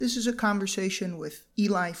This is a conversation with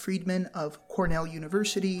Eli Friedman of Cornell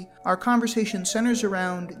University. Our conversation centers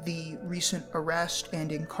around the recent arrest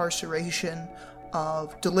and incarceration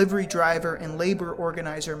of delivery driver and labor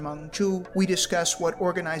organizer Meng Zhu. We discuss what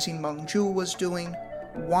organizing Meng Zhu was doing,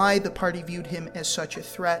 why the party viewed him as such a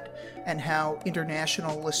threat, and how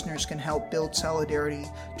international listeners can help build solidarity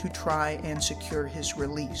to try and secure his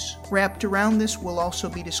release. Wrapped around this, we'll also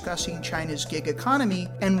be discussing China's gig economy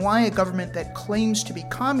and why a government that claims to be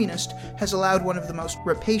communist has allowed one of the most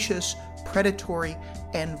rapacious, predatory,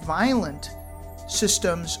 and violent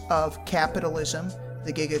systems of capitalism,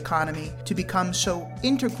 the gig economy, to become so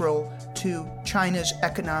integral to China's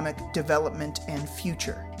economic development and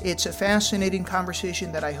future. It's a fascinating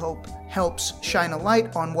conversation that I hope helps shine a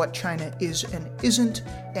light on what China is and isn't,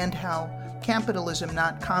 and how capitalism,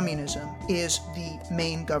 not communism, is the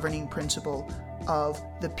main governing principle of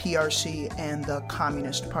the PRC and the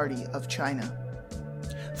Communist Party of China.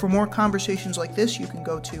 For more conversations like this, you can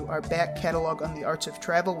go to our back catalog on the arts of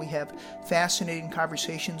travel. We have fascinating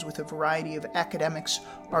conversations with a variety of academics,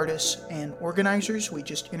 artists, and organizers. We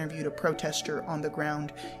just interviewed a protester on the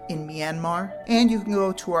ground in Myanmar. And you can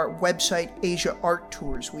go to our website, Asia Art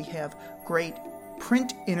Tours. We have great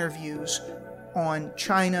print interviews on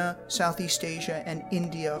China, Southeast Asia, and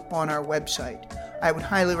India on our website. I would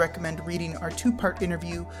highly recommend reading our two-part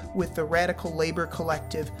interview with the radical labor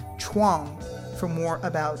collective Chuang for more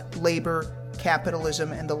about labor,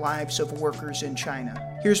 capitalism, and the lives of workers in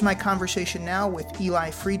China. Here's my conversation now with Eli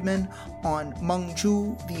Friedman on Meng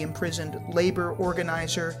Zhu, the imprisoned labor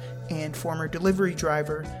organizer and former delivery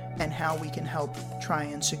driver, and how we can help try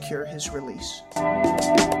and secure his release.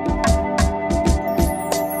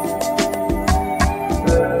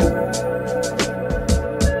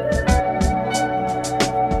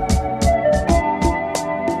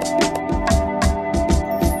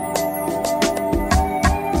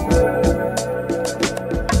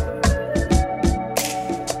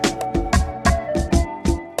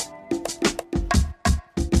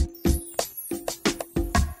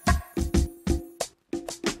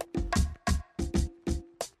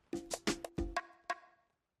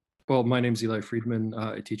 Well, my name is Eli Friedman.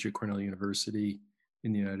 I teach at Cornell University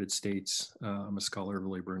in the United States. I'm a scholar of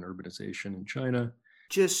labor and urbanization in China.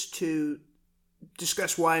 Just to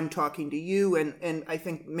discuss why I'm talking to you, and I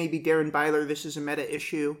think maybe Darren Byler, this is a meta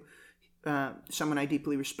issue, someone I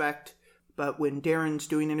deeply respect. But when Darren's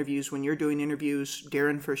doing interviews, when you're doing interviews,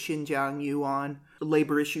 Darren for Xinjiang, you on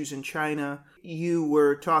labor issues in China, you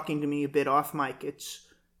were talking to me a bit off mic. It's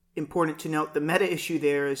important to note the meta issue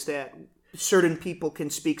there is that certain people can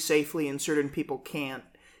speak safely and certain people can't.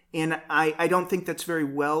 And I don't think that's very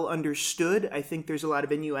well understood. I think there's a lot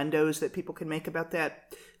of innuendos that people can make about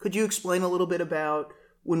that. Could you explain a little bit about,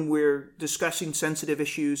 when we're discussing sensitive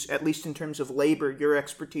issues, at least in terms of labor, your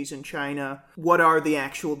expertise in China, what are the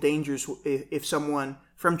actual dangers if someone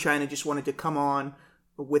from China just wanted to come on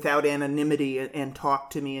without anonymity and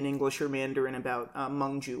talk to me in English or Mandarin about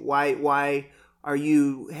Meng Zhu? Why are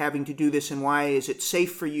you having to do this, and why is it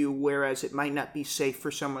safe for you, whereas it might not be safe for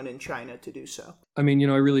someone in China to do so? I mean,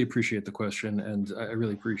 I really appreciate the question, and I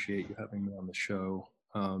really appreciate you having me on the show.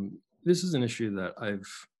 This is an issue that I've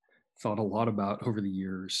thought a lot about over the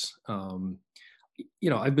years.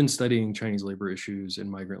 I've been studying Chinese labor issues and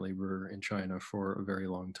migrant labor in China for a very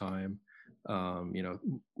long time.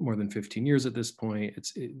 More than 15 years at this point.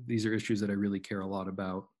 These are issues that I really care a lot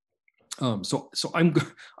about. So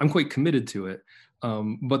I'm quite committed to it,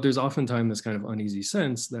 but there's oftentimes this kind of uneasy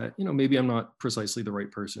sense that maybe I'm not precisely the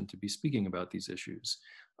right person to be speaking about these issues.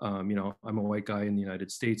 I'm a white guy in the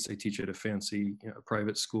United States. I teach at a fancy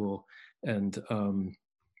private school, and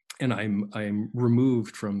I'm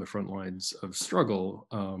removed from the front lines of struggle,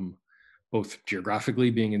 both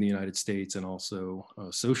geographically being in the United States and also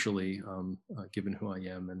socially, given who I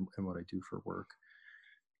am and what I do for work.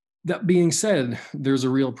 That being said, there's a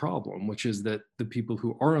real problem, which is that the people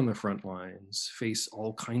who are on the front lines face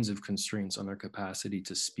all kinds of constraints on their capacity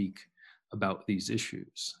to speak about these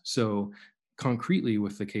issues. So concretely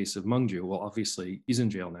with the case of Meng Zhu, well, obviously he's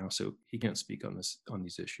in jail now, so he can't speak on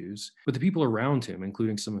these issues. But the people around him,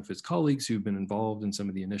 including some of his colleagues who've been involved in some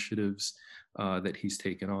of the initiatives that he's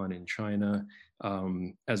taken on in China,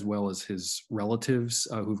 as well as his relatives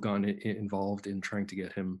who've gotten involved in trying to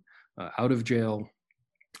get him out of jail,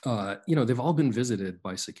 they've all been visited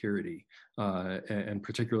by security, and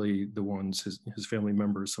particularly the ones, his family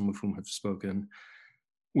members, some of whom have spoken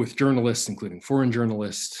with journalists, including foreign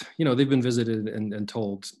journalists. They've been visited and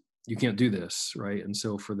told, you can't do this, right? And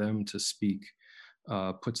so for them to speak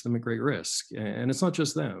puts them at great risk. And it's not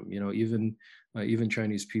just them, even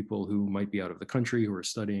Chinese people who might be out of the country, who are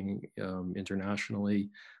studying internationally,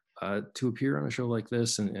 to appear on a show like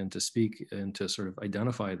this and to speak and to sort of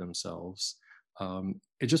identify themselves,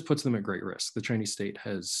 it just puts them at great risk. The Chinese state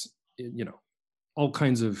has, all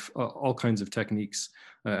kinds of techniques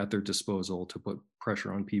at their disposal to put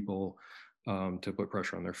pressure on people, to put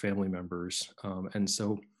pressure on their family members, and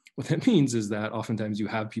so what that means is that oftentimes you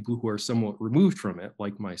have people who are somewhat removed from it,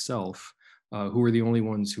 like myself, who are the only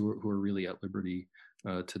ones who are really at liberty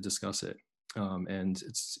to discuss it. And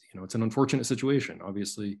it's an unfortunate situation.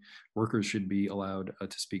 Obviously, workers should be allowed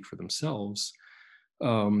to speak for themselves.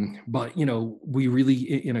 But we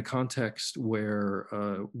really, in a context where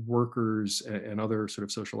workers and other sort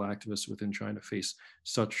of social activists within China face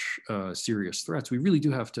such serious threats, we really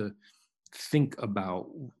do have to think about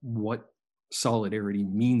what solidarity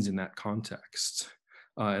means in that context.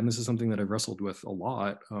 And this is something that I've wrestled with a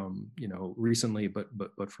lot, recently,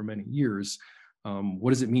 but for many years.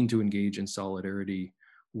 What does it mean to engage in solidarity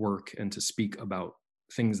work and to speak about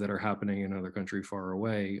things that are happening in another country far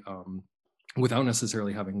away, without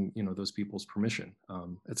necessarily having those people's permission?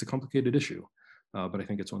 It's a complicated issue, but I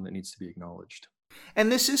think it's one that needs to be acknowledged.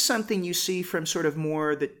 And this is something you see from sort of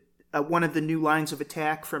more one of the new lines of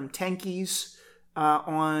attack from tankies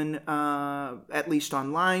on at least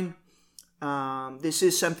online. This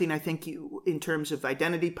is something I think in terms of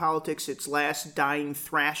identity politics, its last dying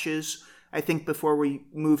thrashes, I think, before we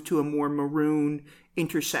move to a more maroon,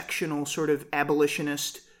 intersectional sort of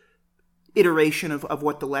abolitionist iteration of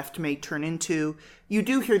what the left may turn into. You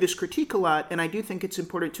do hear this critique a lot, and I do think it's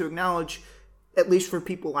important to acknowledge, at least for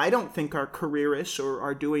people I don't think are careerists or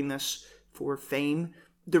are doing this for fame,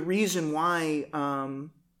 the reason why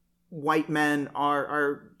white men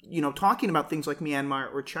are talking about things like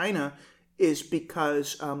Myanmar or China is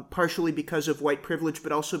because partially because of white privilege,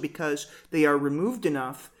 but also because they are removed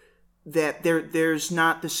enough that there's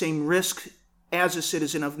not the same risk as a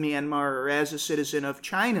citizen of Myanmar or as a citizen of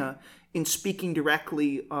China in speaking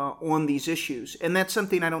directly on these issues. And that's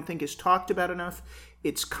something I don't think is talked about enough.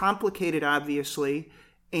 It's complicated, obviously,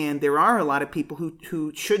 and there are a lot of people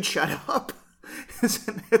who should shut up.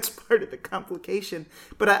 That's part of the complication.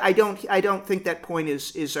 But I don't think that point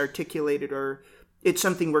is articulated, or it's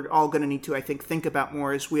something we're all going to need to, I think about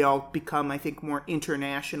more as we all become, I think, more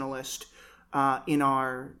internationalist in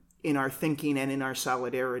our thinking and in our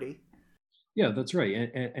solidarity. Yeah, that's right.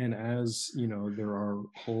 And as there are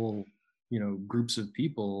whole groups of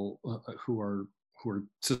people who are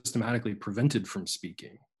systematically prevented from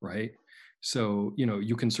speaking, right? So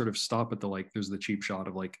you can sort of stop at there's the cheap shot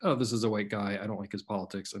of oh, this is a white guy, I don't like his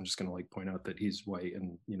politics, I'm just going to point out that he's white,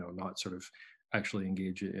 and not sort of actually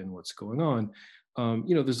engage in what's going on.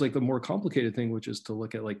 There's the more complicated thing, which is to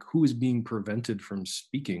look at who is being prevented from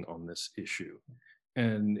speaking on this issue.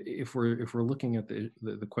 And if we're looking at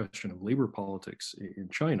the question of labor politics in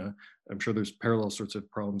China, I'm sure there's parallel sorts of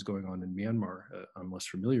problems going on in Myanmar. I'm less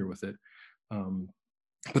familiar with it.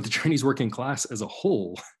 But the Chinese working class as a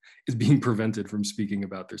whole is being prevented from speaking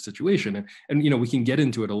about their situation. And we can get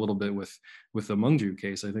into it a little bit with the Mengju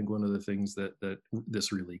case. I think one of the things that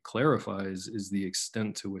this really clarifies is the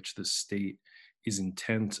extent to which the state is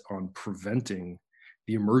intent on preventing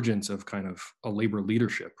the emergence of kind of a labor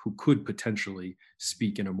leadership who could potentially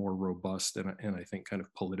speak in a more robust and I think kind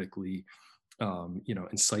of politically,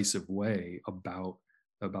 incisive way about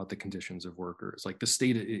the conditions of workers. The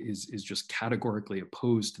state is just categorically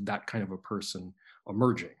opposed to that kind of a person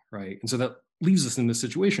emerging, right? And so that leaves us in this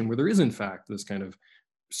situation where there is, in fact, this kind of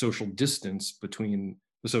social distance between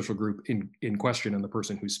the social group in question and the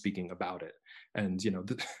person who's speaking about it. And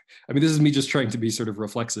this is me just trying to be sort of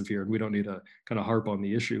reflexive here, and we don't need to kind of harp on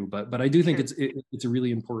the issue, but I do think it's a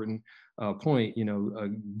really important point,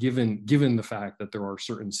 given the fact that there are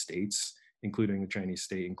certain states, including the Chinese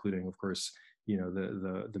state, including, of course,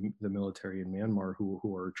 the military in Myanmar,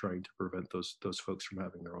 who are trying to prevent those folks from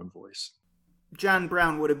having their own voice. John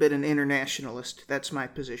Brown would have been an internationalist. That's my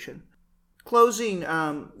position. Closing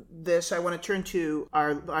this, I want to turn to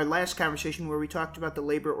our last conversation where we talked about the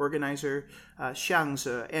labor organizer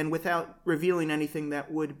Xiangzi, and without revealing anything that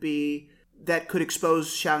could expose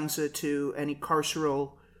Xiangzi to any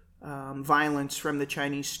carceral violence from the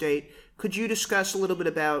Chinese state, could you discuss a little bit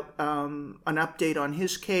about an update on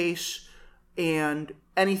his case and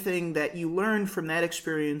anything that you learned from that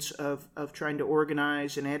experience of trying to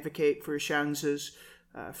organize and advocate for Xiangzi's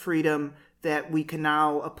freedom that we can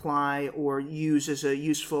now apply or use as a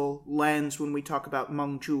useful lens when we talk about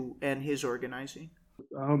Mengju and his organizing?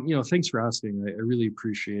 Thanks for asking. I really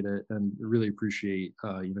appreciate it, and really appreciate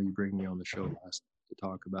you bringing me on the show last to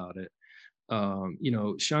talk about it.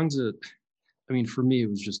 Xiangzi, I mean, for me, it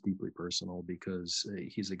was just deeply personal because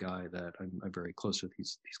he's a guy that I'm very close with.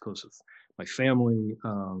 He's close with my family,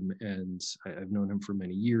 and I've known him for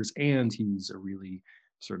many years. And he's a really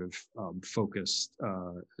sort of focused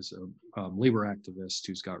as a labor activist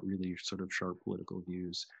who's got really sort of sharp political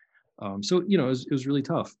views. So it was really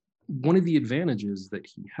tough. One of the advantages that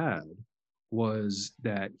he had was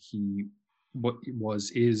that he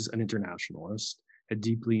is an internationalist, had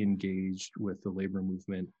deeply engaged with the labor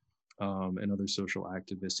movement and other social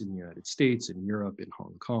activists in the United States, in Europe, in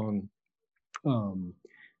Hong Kong, um,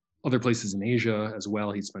 other places in Asia as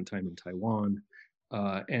well. He spent time in Taiwan,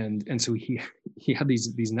 and so he had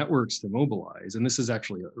these networks to mobilize. And this is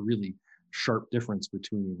actually a really sharp difference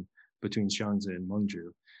between Xiangzi and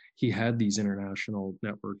Mengzhu. He had these international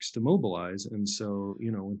networks to mobilize, and so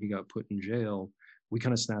when he got put in jail, we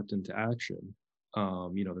kind of snapped into action.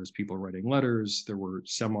 There's people writing letters. There were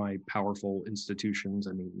semi-powerful institutions.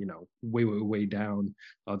 I mean, way down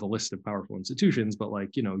the list of powerful institutions, but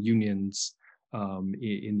like, unions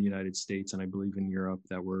in the United States and I believe in Europe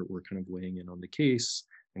that were kind of weighing in on the case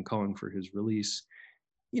and calling for his release.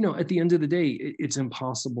 At the end of the day, it's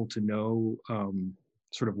impossible to know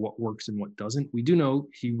sort of what works and what doesn't. We do know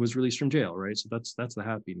he was released from jail, right? So that's the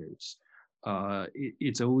happy news.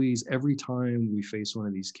 It's always, every time we face one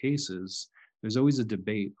of these cases, there's always a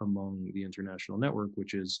debate among the international network,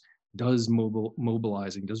 which is, does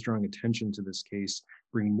mobilizing, does drawing attention to this case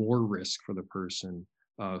bring more risk for the person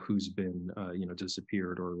who's been,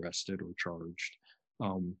 disappeared or arrested or charged?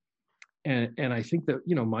 And I think that,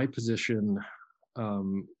 my position,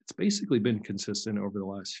 it's basically been consistent over the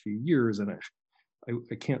last few years. And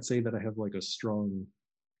I can't say that I have like a strong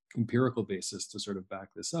empirical basis to sort of back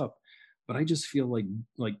this up, but I just feel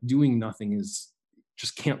like doing nothing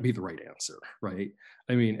just can't be the right answer, right?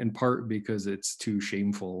 I mean, in part because it's too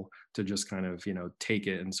shameful to just kind of, take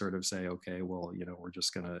it and sort of say, okay, well, we're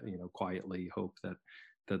just gonna, quietly hope that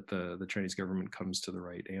the Chinese government comes to the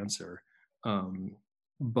right answer.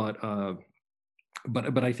 But I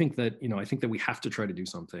think that we have to try to do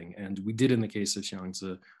something, and we did in the case of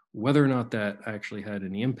Xiangzi. Whether or not that actually had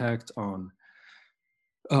any impact on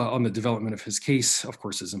the development of his case, of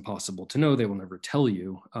course, is impossible to know. They will never tell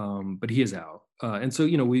you, but he is out. And so,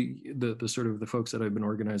 the sort of the folks that I've been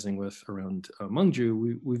organizing with around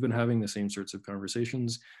Mengzhu, we've been having the same sorts of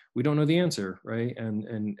conversations. We don't know the answer, right?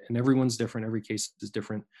 And everyone's different. Every case is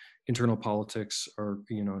different. Internal politics are,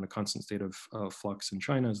 in a constant state of flux in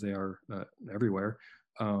China, as they are everywhere.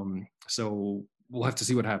 So we'll have to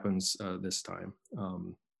see what happens this time.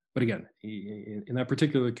 But again, in that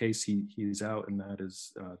particular case, he's out, and that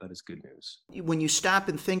is good news. When you stop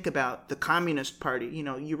and think about the Communist Party,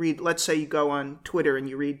 you read, let's say you go on Twitter and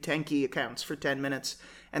you read Tenki accounts for 10 minutes,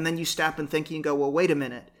 and then you stop and think and you go, well, wait a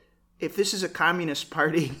minute. If this is a Communist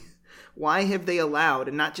Party, why have they allowed,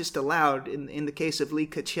 and not just allowed, in the case of Li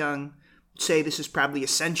Keqiang, say this is probably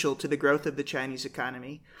essential to the growth of the Chinese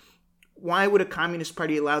economy? Why would a Communist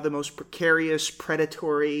Party allow the most precarious,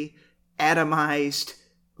 predatory, atomized,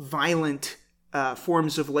 violent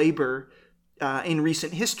forms of labor in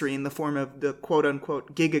recent history in the form of the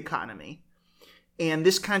quote-unquote gig economy? And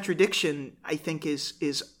this contradiction, I think,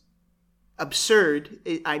 is absurd.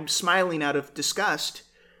 I'm smiling out of disgust.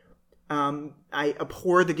 I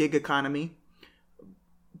abhor the gig economy.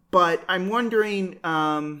 But I'm wondering,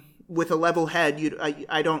 with a level head,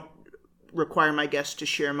 I don't require my guests to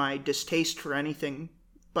share my distaste for anything,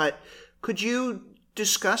 but could you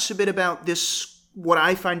discuss a bit about this, what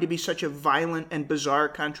I find to be such a violent and bizarre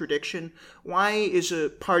contradiction? Why is a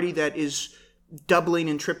party that is doubling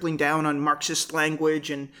and tripling down on Marxist language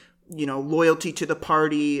and, loyalty to the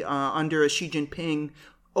party under a Xi Jinping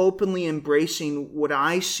openly embracing what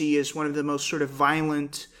I see as one of the most sort of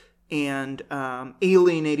violent and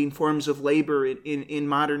alienating forms of labor in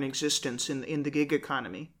modern existence in the gig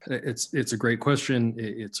economy? It's a great question.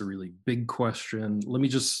 It's a really big question. Let me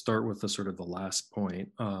just start with the last point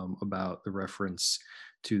about the reference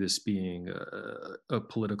to this being a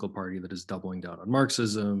political party that is doubling down on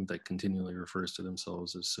Marxism, that continually refers to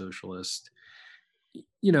themselves as socialist.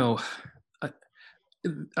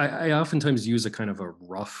 I oftentimes use a kind of a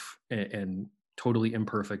rough and totally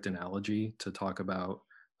imperfect analogy to talk about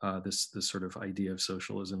this sort of idea of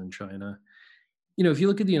socialism in China. If you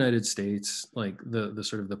look at the United States, like the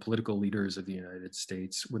sort of the political leaders of the United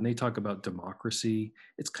States, when they talk about democracy,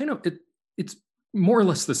 it's it's more or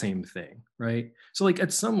less the same thing, right? So like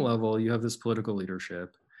at some level, you have this political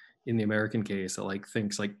leadership in the American case that like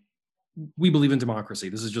thinks like we believe in democracy.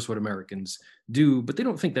 This is just what Americans do, but they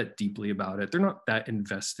don't think that deeply about it. They're not that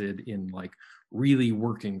invested in like really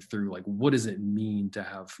working through like what does it mean to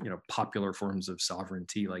have, you know, popular forms of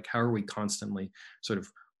sovereignty? Like how are we constantly sort of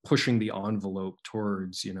pushing the envelope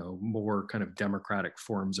towards, you know, more kind of democratic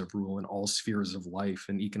forms of rule in all spheres of life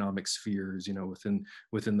and economic spheres, you know,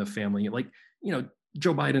 within the family. Like, you know,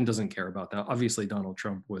 Joe Biden doesn't care about that. Obviously, Donald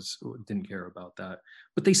Trump didn't care about that,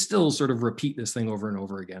 but they still sort of repeat this thing over and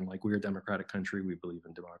over again. Like, we're a democratic country, we believe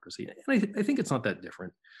in democracy, and I think it's not that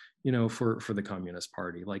different, you know, for the Communist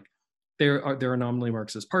Party. Like, they're a nominally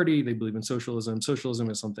Marxist party. They believe in socialism. Socialism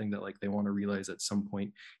is something that like they want to realize at some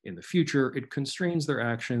point in the future. It constrains their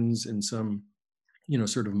actions in some, you know,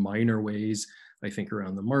 sort of minor ways, I think,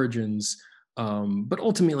 around the margins. But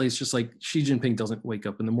ultimately, it's just like Xi Jinping doesn't wake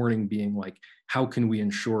up in the morning being like, how can we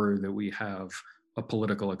ensure that we have a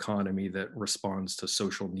political economy that responds to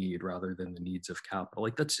social need rather than the needs of capital?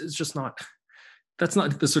 Like it's just not, that's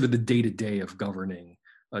not the sort of the day-to-day of governing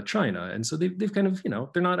China. And so they've kind of, you know,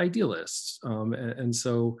 they're not idealists. And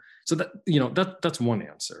so that, you know, that's one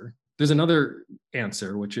answer. There's another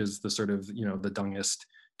answer, which is the sort of, you know, the Dengist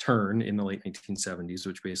turn in the late 1970s,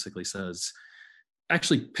 which basically says,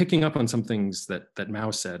 actually picking up on some things that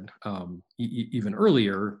Mao said even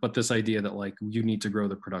earlier, but this idea that like you need to grow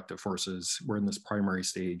the productive forces. We're in this primary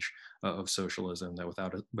stage of socialism,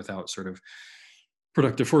 that without sort of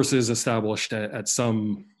productive forces established at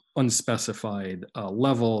some unspecified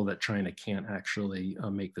level, that China can't actually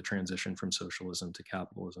make the transition from socialism to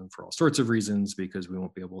capitalism for all sorts of reasons, because we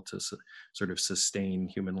won't be able to sort of sustain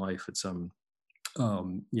human life at some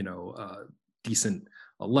decent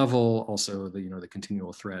level. Also, the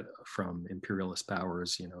continual threat from imperialist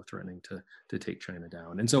powers, threatening to take China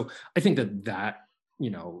down. And so I think that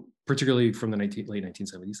particularly from the late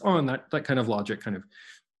 1970s on, that kind of logic kind of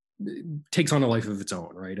takes on a life of its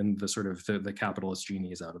own, right? And the sort of the capitalist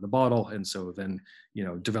genie is out of the bottle, and so then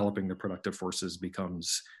developing the productive forces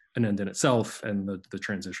becomes an end in itself, and the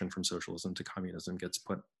transition from socialism to communism gets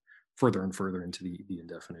put further and further into the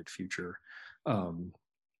indefinite future.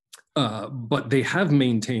 But they have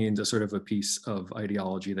maintained a sort of a piece of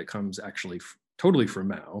ideology that comes actually totally from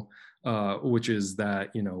Mao, which is that,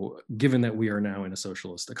 given that we are now in a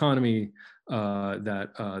socialist economy,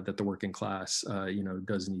 that the working class,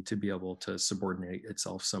 does need to be able to subordinate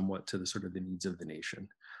itself somewhat to the sort of the needs of the nation.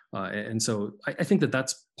 And so I think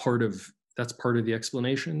that's part of the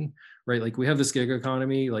explanation, right? Like, we have this gig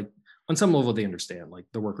economy, like on some level they understand, like,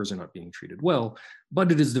 the workers are not being treated well,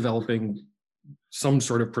 but it is developing some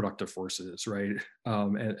sort of productive forces, right?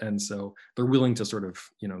 And so they're willing to sort of,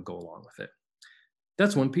 go along with it.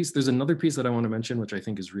 That's one piece. There's another piece that I want to mention, which I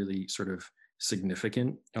think is really sort of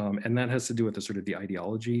significant, and that has to do with the sort of the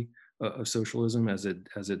ideology of socialism as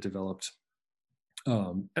it developed,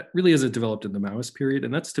 really as it developed in the Maoist period,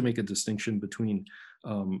 and that's to make a distinction between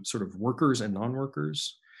sort of workers and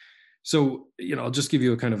non-workers. So, I'll just give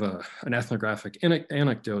you a kind of an ethnographic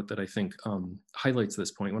anecdote that I think highlights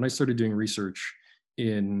this point. When I started doing research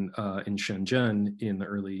in Shenzhen in the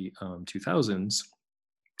early 2000s,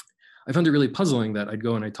 I found it really puzzling that I'd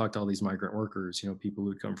go and I'd talk to all these migrant workers, people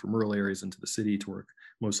who'd come from rural areas into the city to work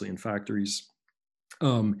mostly in factories.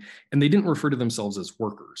 And they didn't refer to themselves as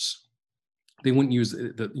workers. They wouldn't use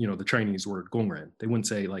the Chinese word gongren. They wouldn't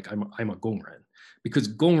say like, I'm a gongren, because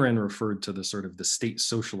gongren referred to the sort of the state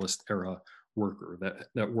socialist era worker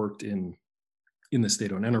that worked in the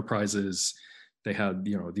state-owned enterprises. They had,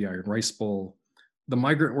 the Iron Rice Bowl. The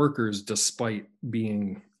migrant workers, despite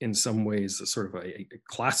being in some ways a sort of a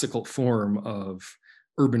classical form of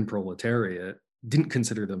urban proletariat, didn't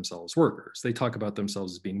consider themselves workers. They talk about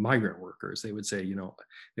themselves as being migrant workers. They would say,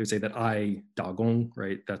 that I dagong,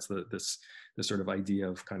 right? That's this sort of idea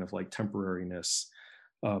of kind of like temporariness,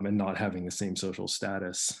 and not having the same social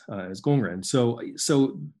status as gongren. So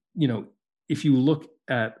if you look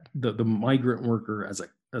at the migrant worker as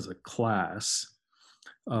a class,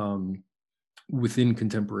 within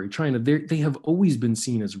contemporary China, they have always been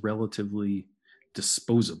seen as relatively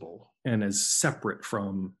disposable and as separate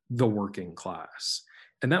from the working class.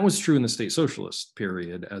 And that was true in the state socialist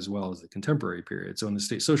period as well as the contemporary period. So in the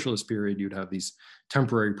state socialist period, you'd have these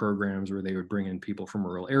temporary programs where they would bring in people from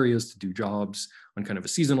rural areas to do jobs on kind of a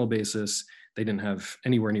seasonal basis. They didn't have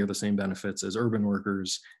anywhere near the same benefits as urban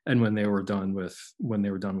workers. And when they were done with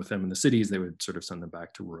them in the cities, they would sort of send them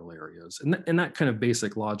back to rural areas. And that kind of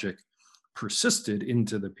basic logic persisted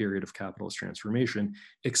into the period of capitalist transformation,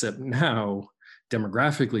 except now,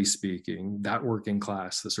 demographically speaking, that working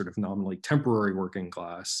class, the sort of nominally temporary working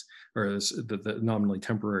class, or the nominally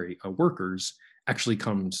temporary workers, actually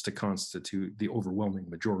comes to constitute the overwhelming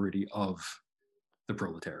majority of the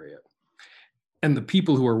proletariat. And the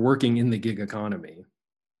people who are working in the gig economy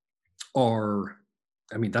are,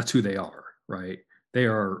 I mean, that's who they are, right? They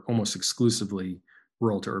are almost exclusively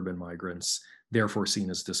rural to urban migrants, therefore seen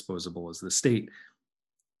as disposable as the state.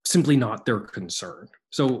 Simply not their concern.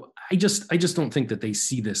 So I just don't think that they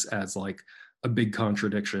see this as like a big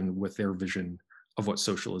contradiction with their vision of what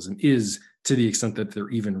socialism is, to the extent that they're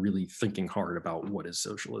even really thinking hard about what is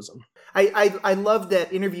socialism. I love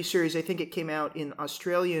that interview series. I think it came out in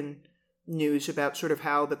Australian news about sort of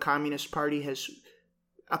how the Communist Party has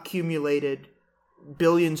accumulated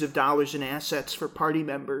billions of dollars in assets for party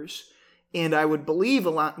members. And I would believe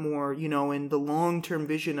a lot more, in the long-term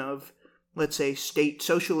vision of, let's say, state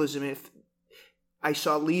socialism, if I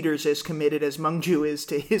saw leaders as committed as Meng Zhu is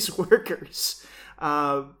to his workers.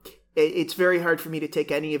 It's very hard for me to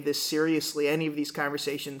take any of this seriously, any of these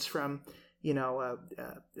conversations from, a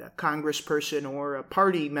congressperson or a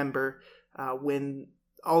party member, when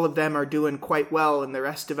all of them are doing quite well and the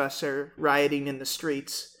rest of us are rioting in the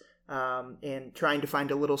streets, and trying to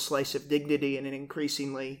find a little slice of dignity in an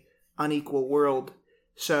increasingly unequal world.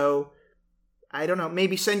 So I don't know,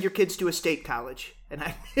 maybe send your kids to a state college, and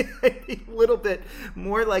I'd be a little bit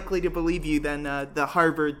more likely to believe you than the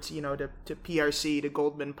Harvard, to PRC to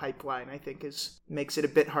Goldman pipeline. I think makes it a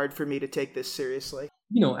bit hard for me to take this seriously.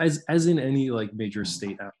 As in any like major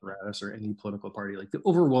state apparatus or any political party, like the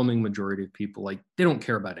overwhelming majority of people, like they don't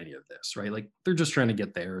care about any of this, right? Like they're just trying to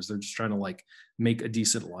get theirs. They're just trying to like make a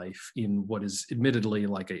decent life in what is admittedly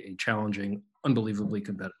like a challenging, unbelievably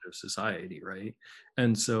competitive society, right?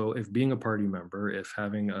 And so if being a party member, if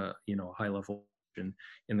having a high level in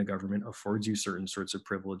the government affords you certain sorts of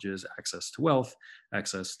privileges, access to wealth,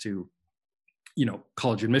 access to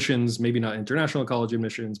college admissions, maybe not international college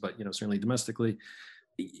admissions, but certainly domestically,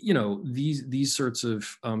 these sorts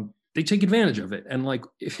of they take advantage of it. And like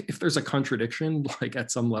if there's a contradiction like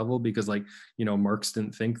at some level, because like Marx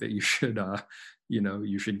didn't think that you should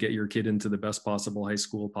you should get your kid into the best possible high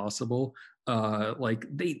school possible, like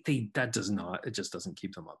it just doesn't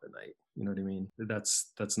keep them up at night. You know what I mean?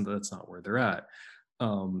 That's not where they're at.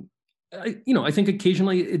 I think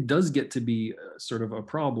occasionally it does get to be sort of a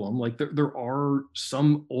problem. Like there are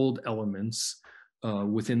some old elements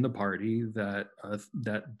within the party that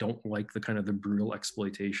don't like the kind of the brutal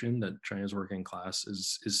exploitation that China's working class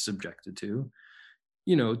is subjected to.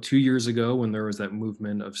 2 years ago, when there was that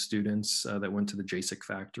movement of students that went to the JASIC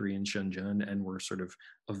factory in Shenzhen and were sort of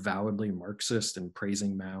avowedly Marxist and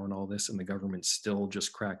praising Mao and all this, and the government still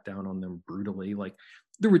just cracked down on them brutally, like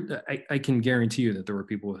I can guarantee you that there were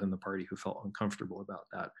people within the party who felt uncomfortable about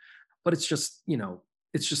that. But it's just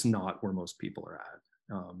not where most people are at.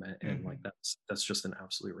 And like that's just an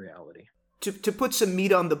absolute reality. To put some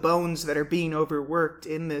meat on the bones that are being overworked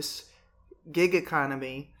in this gig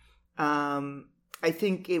economy, I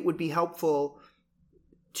think it would be helpful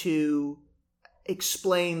to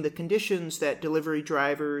explain the conditions that delivery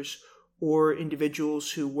drivers or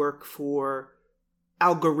individuals who work for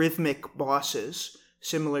algorithmic bosses,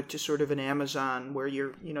 similar to sort of an Amazon, where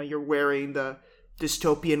you're wearing the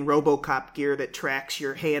dystopian RoboCop gear that tracks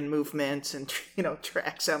your hand movements and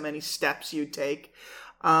tracks how many steps you take.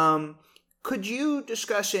 Could you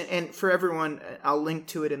discuss it? And for everyone, I'll link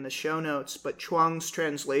to it in the show notes. But Chuang's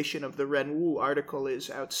translation of the Ren Wu article is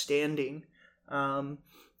outstanding, to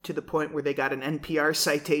the point where they got an NPR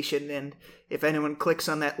citation. And if anyone clicks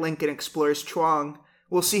on that link and explores Chuang,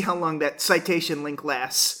 we'll see how long that citation link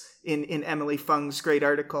lasts in Emily Fung's great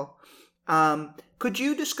article. Could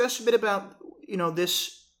you discuss a bit about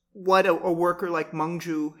what a worker like Meng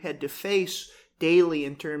Zhu had to face daily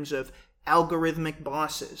in terms of algorithmic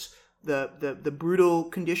bosses, the brutal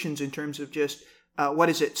conditions in terms of just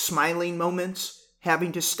smiling moments,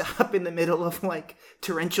 having to stop in the middle of like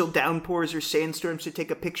torrential downpours or sandstorms to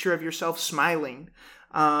take a picture of yourself smiling,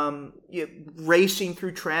 racing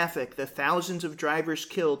through traffic, the thousands of drivers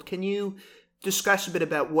killed. Can you discuss a bit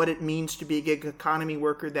about what it means to be a gig economy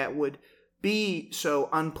worker that would be so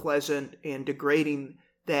unpleasant and degrading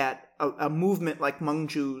that a movement like Meng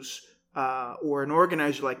Zhu's or an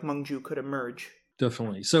organizer like Meng Zhu could emerge?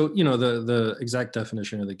 Definitely. So, the exact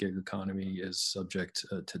definition of the gig economy is subject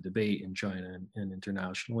to debate in China and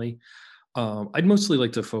internationally. I'd mostly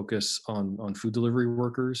like to focus on food delivery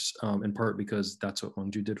workers, in part because that's what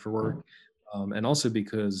Meng Zhu did for work. And also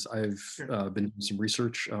because I've been doing some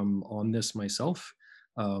research on this myself.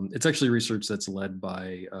 It's actually research that's led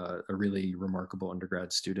by a really remarkable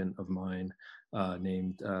undergrad student of mine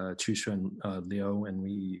named Chuxuan Liu,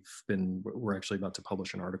 and we're actually about to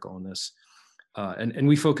publish an article on this. And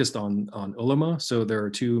we focused on Ele.me. So there are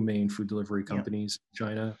two main food delivery companies in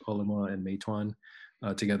China, Ele.me and Meituan.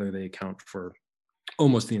 Together they account for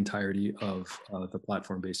almost the entirety of the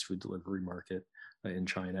platform-based food delivery market in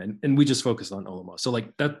China, and we just focused on Ele.me. So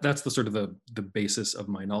like that's the sort of the basis of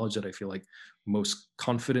my knowledge that I feel like most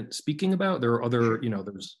confident speaking about. There are other,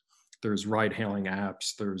 there's ride-hailing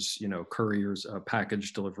apps, there's couriers,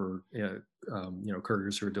 package deliver,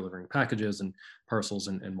 couriers who are delivering packages and parcels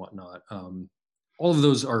and whatnot. All of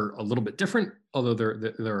those are a little bit different, although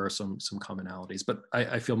there are some commonalities. But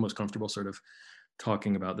I feel most comfortable sort of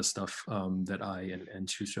talking about the stuff that I and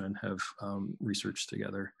Chushan have researched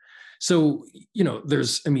together. So,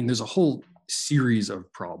 there's a whole series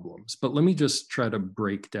of problems, but let me just try to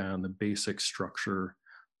break down the basic structure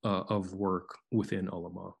of work within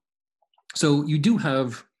Ele.me. So you do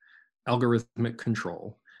have algorithmic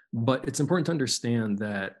control, but it's important to understand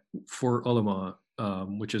that for Ele.me,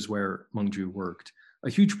 which is where Mengju worked, a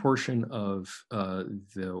huge portion of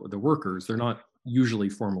the workers, they're not usually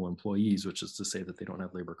formal employees, which is to say that they don't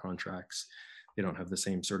have labor contracts. They don't have the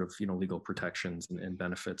same sort of legal protections and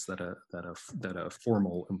benefits that a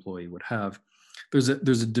formal employee would have. There's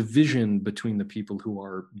a division between the people who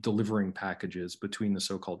are delivering packages between the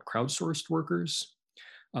so-called crowdsourced workers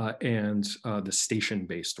and the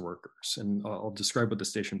station-based workers. And I'll describe what the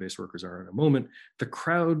station-based workers are in a moment. The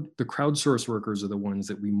crowdsourced workers are the ones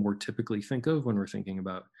that we more typically think of when we're thinking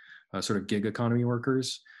about sort of gig economy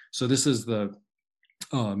workers. So this is where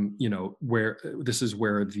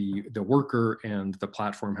the worker and the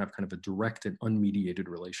platform have kind of a direct and unmediated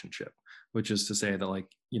relationship, which is to say that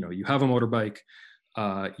you have a motorbike,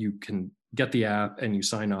 you can get the app and you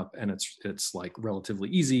sign up, and it's like relatively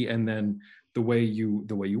easy. And then the way you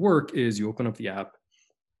work is you open up the app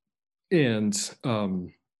and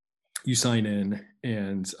you sign in,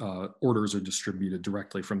 and orders are distributed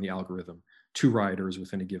directly from the algorithm to riders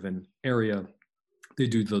within a given area. They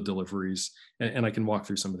do the deliveries, and I can walk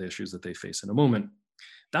through some of the issues that they face in a moment.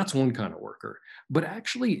 That's one kind of worker, but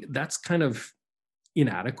actually that's kind of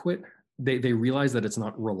inadequate. They realize that it's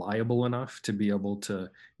not reliable enough to be able to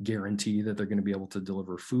guarantee that they're going to be able to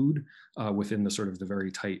deliver food within the sort of the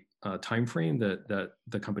very tight time frame that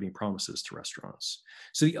the company promises to restaurants.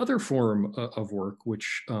 So the other form of work,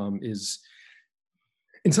 which is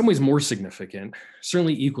in some ways more significant,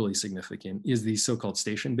 certainly equally significant, is the so-called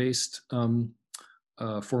station-based form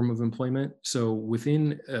of employment. So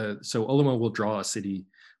Ele.me will draw a city,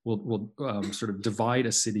 will sort of divide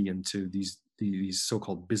a city into these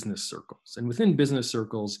so-called business circles. And within business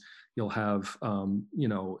circles, you'll have,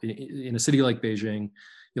 in a city like Beijing,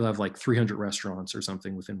 you'll have like 300 restaurants or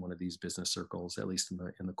something within one of these business circles, at least in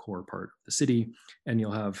the core part of the city. And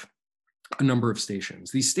you'll have a number of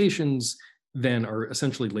stations. These stations then are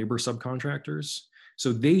essentially labor subcontractors.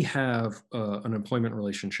 So they have an employment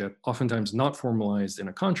relationship, oftentimes not formalized in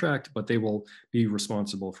a contract, but they will be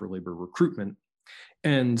responsible for labor recruitment.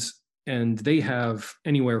 And they have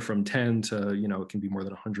anywhere from 10 to, it can be more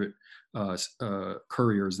than 100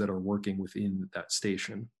 couriers that are working within that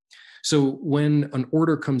station. So when an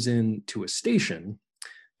order comes in to a station,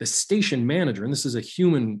 the station manager, and this is a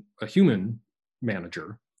human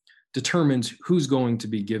manager, determines who's going to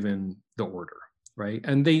be given the order, right?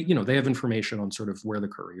 And they have information on sort of where the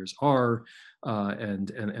couriers are and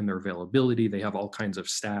their availability. They have all kinds of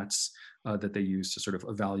stats that they use to sort of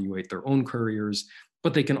evaluate their own couriers.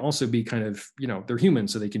 But they can also be kind of, they're human,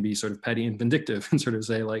 so they can be sort of petty and vindictive and sort of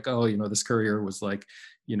say like, oh, this courier was like,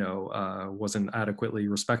 wasn't adequately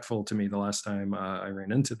respectful to me the last time I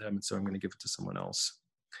ran into them, and so I'm going to give it to someone else.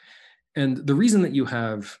 And the reason that you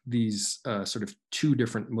have these sort of two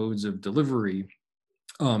different modes of delivery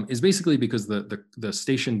is basically because the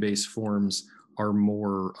station-based forms are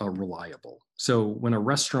more reliable. So when a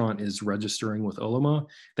restaurant is registering with Ele.me,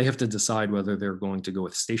 they have to decide whether they're going to go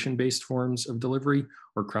with station-based forms of delivery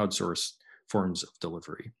or crowdsourced forms of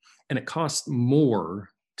delivery. And it costs more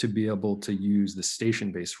to be able to use the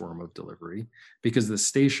station-based form of delivery because the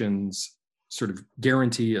stations sort of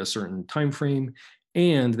guarantee a certain time frame,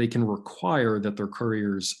 and they can require that their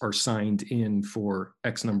couriers are signed in for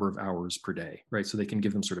X number of hours per day, right? So they can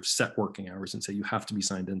give them sort of set working hours and say, you have to be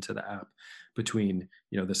signed into the app between,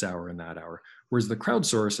 this hour and that hour. Whereas the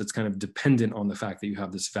crowdsource, it's kind of dependent on the fact that you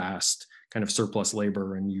have this vast kind of surplus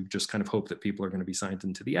labor, and you just kind of hope that people are going to be signed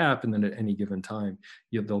into the app. And then at any given time,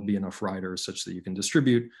 there'll be enough riders such that you can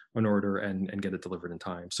distribute an order and get it delivered in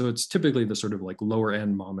time. So it's typically the sort of like lower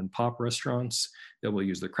end mom and pop restaurants that will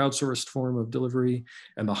use the crowdsourced form of delivery,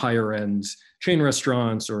 and the higher end chain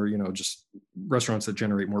restaurants or, just restaurants that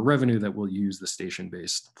generate more revenue that will use the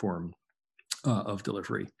station-based form of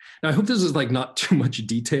delivery. Now, I hope this is like not too much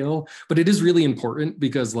detail, but it is really important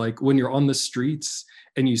because like when you're on the streets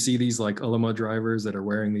and you see these like Ulama drivers that are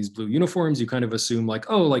wearing these blue uniforms, you kind of assume like,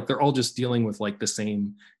 oh, like they're all just dealing with like the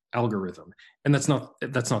same algorithm. And that's not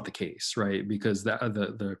the case, right? Because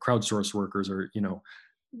the crowdsourced workers are,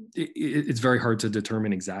 it's very hard to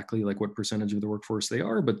determine exactly like what percentage of the workforce they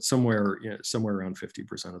are, but somewhere around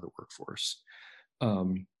 50% of the workforce.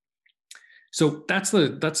 So that's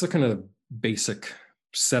the kind of basic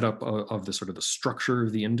setup of the sort of the structure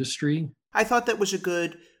of the industry. I thought that was a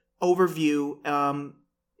good overview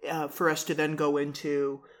for us to then go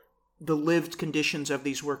into the lived conditions of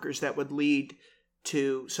these workers that would lead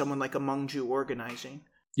to someone like a Mungju organizing.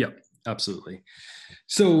 Yeah, absolutely.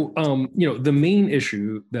 So, the main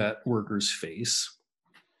issue that workers face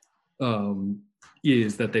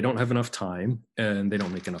is that they don't have enough time and they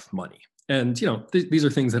don't make enough money. And, these are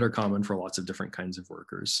things that are common for lots of different kinds of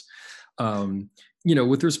workers.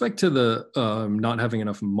 With respect to the not having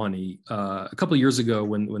enough money, a couple of years ago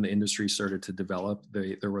when the industry started to develop,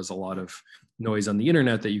 there was a lot of noise on the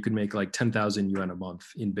internet that you could make like 10,000 yuan a month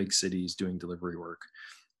in big cities doing delivery work,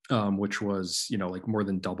 which was, like more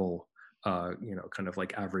than double, kind of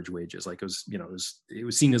like average wages. Like it was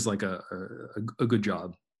seen as like a good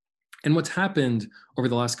job. And what's happened over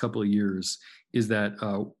the last couple of years is that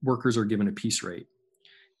workers are given a piece rate.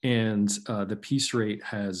 And the piece rate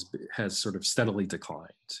has sort of steadily declined,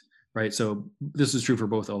 right? So this is true for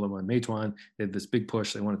both Ulama and Meituan. They had this big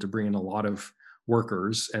push. They wanted to bring in a lot of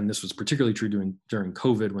workers, and this was particularly true during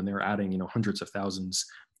COVID when they were adding, hundreds of thousands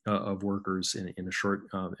of workers in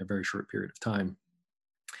a very short period of time.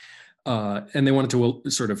 And they wanted to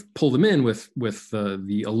sort of pull them in with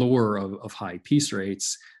the allure of high piece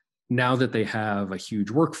rates. Now that they have a huge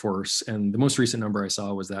workforce, and the most recent number I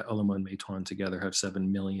saw was that Ulama and Meituan together have 7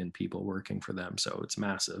 million people working for them, so it's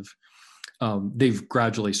massive. They've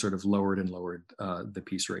gradually sort of lowered the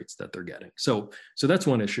piece rates that they're getting. So that's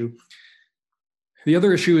one issue. The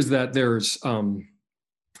other issue is that there's,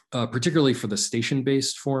 particularly for the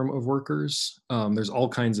station-based form of workers, there's all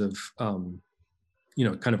kinds of kind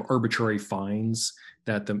of arbitrary fines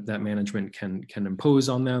that that management can impose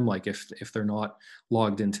on them. Like if they're not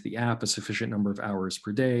logged into the app a sufficient number of hours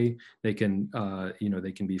per day, they can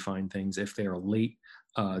they can be fined things. If they are late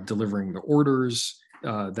delivering the orders,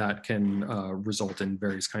 that can result in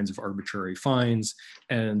various kinds of arbitrary fines.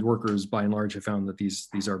 And workers, by and large, have found that these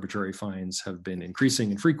arbitrary fines have been increasing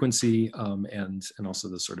in frequency, and also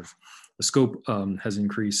the scope has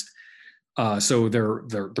increased. So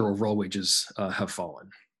their overall wages have fallen.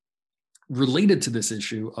 Related to this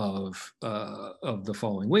issue of the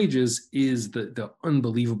falling wages is the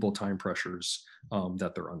unbelievable time pressures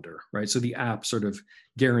that they're under, right? So the app sort of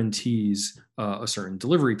guarantees a certain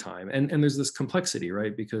delivery time, and there's this complexity,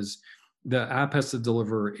 right? Because the app has to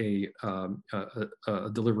deliver a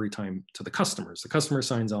delivery time to the customers. The customer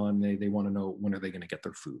signs on; they want to know when are they going to get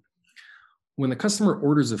their food. When the customer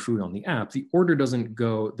orders the food on the app, the order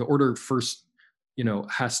first,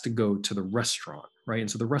 has to go to the restaurant, right?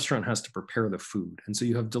 And so the restaurant has to prepare the food. And so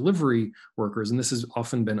you have delivery workers, and this has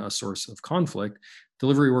often been a source of conflict,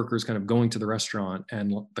 delivery workers kind of going to the restaurant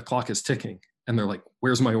and the clock is ticking and they're like,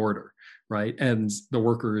 where's my order, right? And the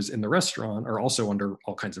workers in the restaurant are also under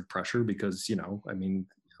all kinds of pressure because,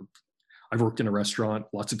 I've worked in a restaurant.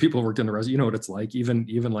 Lots of people have worked in a restaurant. You know what it's like.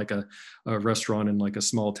 Even like a restaurant in like a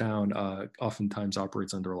small town oftentimes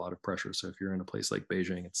operates under a lot of pressure. So if you're in a place like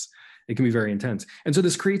Beijing, it can be very intense. And so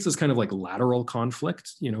this creates this kind of like lateral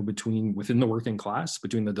conflict, within the working class,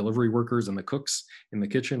 between the delivery workers and the cooks in the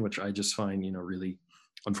kitchen, which I just find, really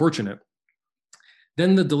unfortunate.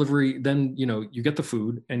 Then you get the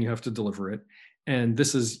food and you have to deliver it. And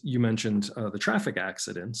this is, you mentioned the traffic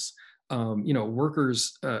accidents.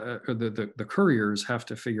 Workers or the couriers have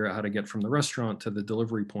to figure out how to get from the restaurant to the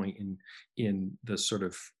delivery point in the sort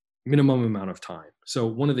of minimum amount of time. So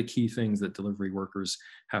one of the key things that delivery workers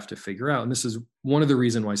have to figure out, and this is one of the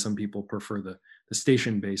reasons why some people prefer the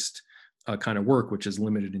station-based kind of work, which is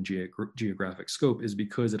limited in geographic scope, is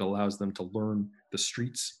because it allows them to learn the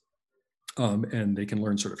streets, and they can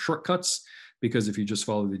learn sort of shortcuts. Because if you just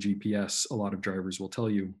follow the GPS, a lot of drivers will tell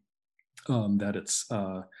you that it's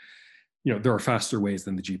there are faster ways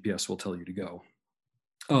than the GPS will tell you to go.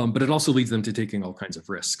 But it also leads them to taking all kinds of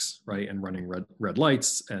risks, right? And running red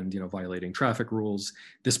lights and, violating traffic rules.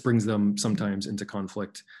 This brings them sometimes into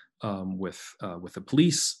conflict with the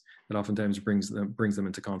police. It oftentimes brings them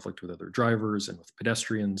into conflict with other drivers and with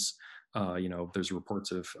pedestrians. There's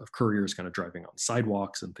reports of couriers kind of driving on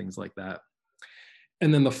sidewalks and things like that.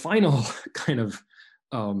 And then the final kind of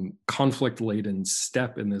conflict-laden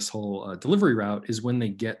step in this whole delivery route is when they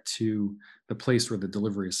get to the place where the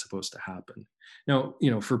delivery is supposed to happen. Now,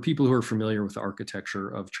 for people who are familiar with the architecture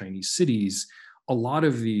of Chinese cities, a lot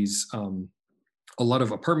of these, a lot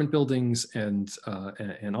of apartment buildings and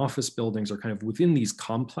office buildings are kind of within these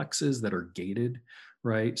complexes that are gated,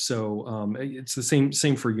 right? So it's the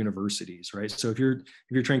same for universities, right? So if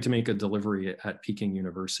you're trying to make a delivery at Peking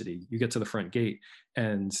University, you get to the front gate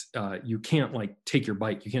and you can't like take your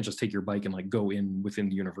bike. You can't just take your bike and like go in within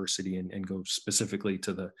the university and go specifically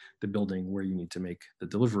to the building where you need to make the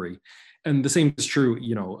delivery. And the same is true,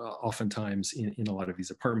 oftentimes in a lot of these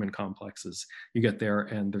apartment complexes. You get there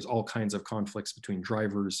and there's all kinds of conflicts between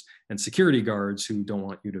drivers and security guards who don't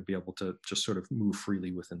want you to be able to just sort of move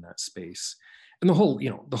freely within that space. And the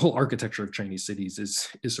whole architecture of Chinese cities is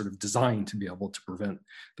sort of designed to be able to prevent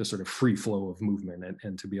the sort of free flow of movement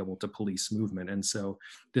and to be able to police movement. And so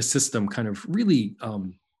this system kind of really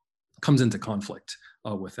comes into conflict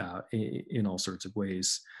with that in all sorts of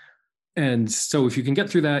ways. And so if you can get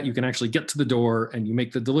through that, you can actually get to the door and you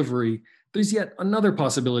make the delivery. There's yet another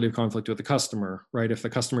possibility of conflict with the customer, right? If the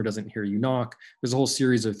customer doesn't hear you knock, there's a whole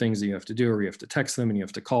series of things that you have to do, or you have to text them and you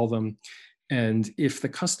have to call them. And if the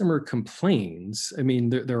customer complains, I mean,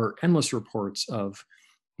 there are endless reports of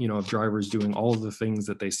drivers doing all of the things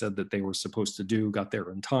that they said that they were supposed to do, got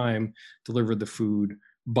there in time, delivered the food,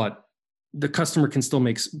 but the customer can still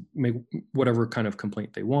make whatever kind of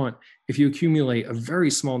complaint they want. If you accumulate a very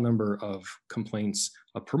small number of complaints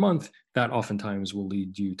per month, that oftentimes will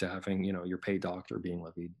lead you to having, your pay doctor being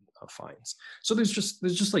levied fines. So there's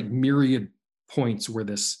just like myriad points where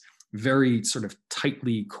this very sort of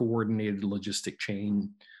tightly coordinated logistic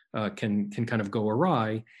chain can kind of go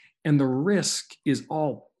awry, and the risk is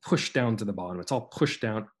all pushed down to the bottom. It's all pushed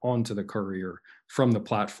down onto the courier from the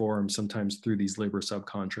platform, sometimes through these labor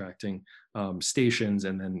subcontracting stations,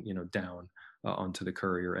 and then down onto the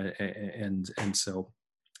courier. And so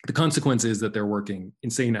the consequence is that they're working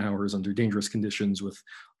insane hours under dangerous conditions with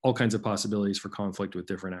all kinds of possibilities for conflict with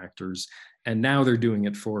different actors. And now they're doing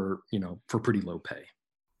it for pretty low pay.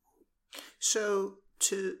 So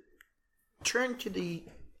to turn to the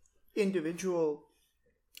individual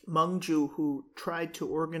Mengju who tried to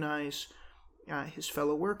organize his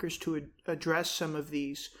fellow workers to address some of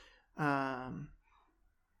these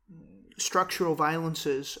structural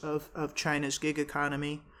violences of China's gig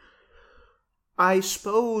economy, I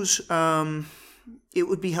suppose it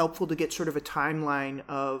would be helpful to get sort of a timeline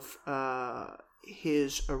of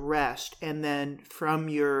his arrest, and then from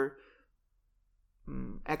your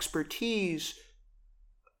expertise,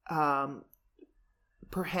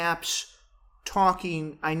 perhaps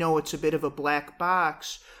talking, I know it's a bit of a black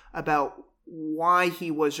box, about why he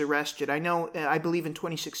was arrested. I believe in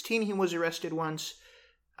 2016 he was arrested once,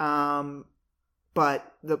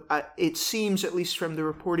 but it seems, at least from the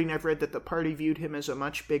reporting I've read, that the party viewed him as a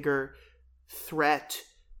much bigger threat.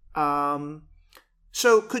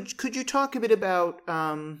 So could you talk a bit about,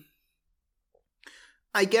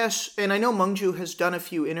 I guess, and I know Mengju has done a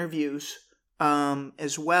few interviews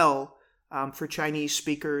as well for Chinese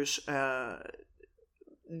speakers.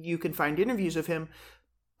 You can find interviews of him.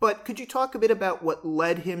 But could you talk a bit about what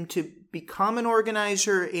led him to become an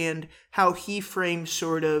organizer and how he frames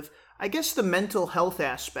sort of, I guess, the mental health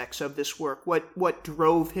aspects of this work? What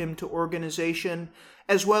drove him to organization,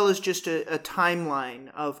 as well as just a timeline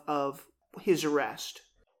of his arrest?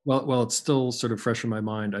 Well, it's still sort of fresh in my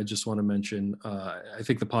mind. I just want to mention, I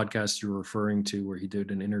think the podcast you're referring to where he did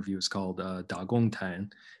an interview is called Da Gong Tan.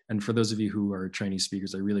 And for those of you who are Chinese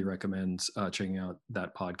speakers, I really recommend checking out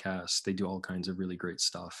that podcast. They do all kinds of really great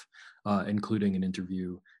stuff, including an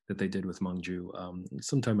interview that they did with Mengju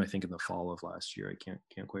sometime, I think, in the fall of last year. I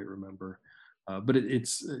can't quite remember. But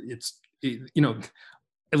it's I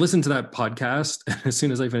listened to that podcast. As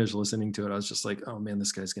soon as I finished listening to it, I was just like, oh man,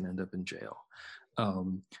 this guy's going to end up in jail.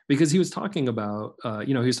 Because he was talking about,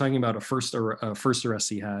 he was talking about a first arrest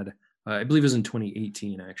he had, I believe it was in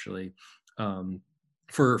 2018, actually,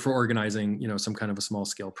 for organizing, some kind of a small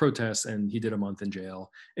scale protest, and he did a month in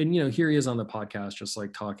jail. And, here he is on the podcast, just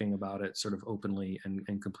like talking about it sort of openly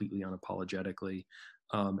and completely unapologetically.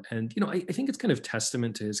 And, I think it's kind of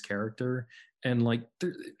testament to his character. And like,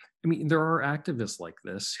 there are activists like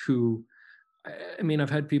this who, I've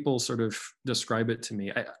had people sort of describe it to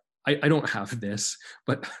me. I don't have this,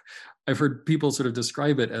 but I've heard people sort of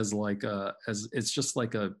describe it as like as it's just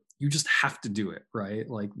like you just have to do it, right?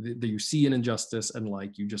 Like you see an injustice and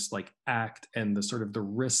like you just like act, and the sort of the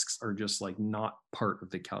risks are just like not part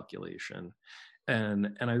of the calculation.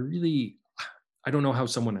 And I don't know how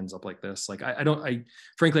someone ends up like this. Like,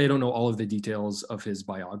 frankly, I don't know all of the details of his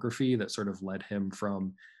biography that sort of led him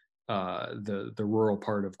from the rural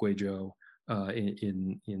part of Guizhou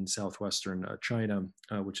in southwestern China,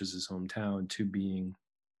 which is his hometown, to being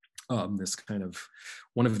this kind of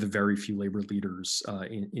one of the very few labor leaders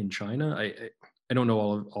in China. I don't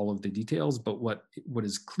know all of the details, but what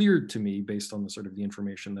is clear to me based on the sort of the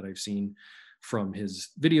information that I've seen from his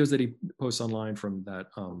videos that he posts online, from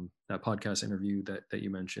that podcast interview that you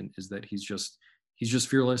mentioned, is that he's just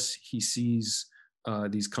fearless. He sees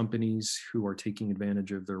these companies who are taking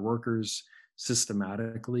advantage of their workers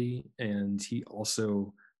systematically, and he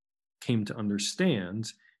also came to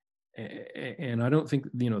understand, and I don't think,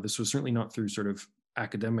 this was certainly not through sort of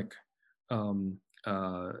academic,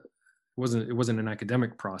 it wasn't an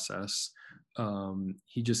academic process.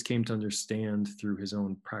 He just came to understand through his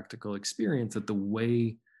own practical experience that the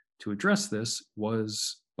way to address this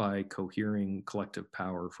was by cohering collective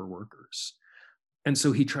power for workers. And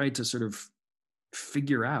so he tried to sort of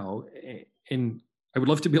figure out, and I would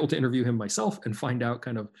love to be able to interview him myself and find out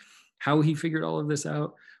kind of how he figured all of this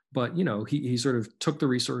out. But, he sort of took the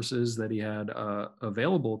resources that he had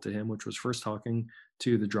available to him, which was first talking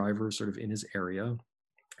to the drivers sort of in his area,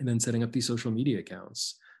 and then setting up these social media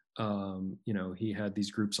accounts. He had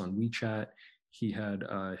these groups on WeChat. He had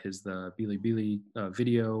the Bilibili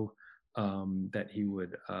video that he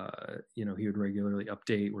would regularly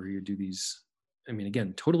update, where he would do these,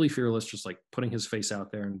 again, totally fearless, just like putting his face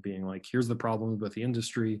out there and being like, here's the problem with the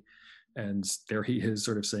industry. And there he is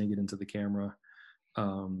sort of saying it into the camera.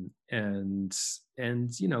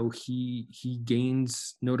 He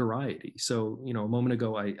gains notoriety. So, a moment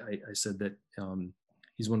ago, I said that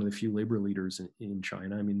he's one of the few labor leaders in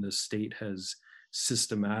China. The state has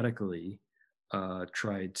systematically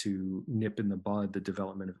tried to nip in the bud the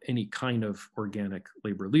development of any kind of organic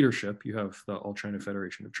labor leadership. You have the All China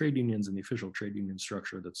Federation of Trade Unions and the official trade union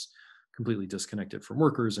structure that's completely disconnected from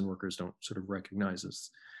workers, and workers don't sort of recognize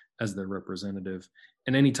as their representative.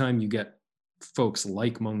 And anytime you get folks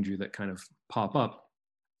like Mengju that kind of pop up,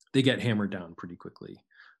 they get hammered down pretty quickly.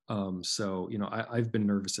 I've been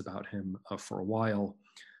nervous about him for a while.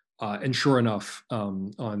 And sure enough,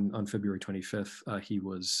 on February 25th, he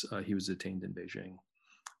was detained in Beijing.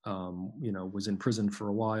 Was in prison for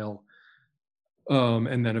a while,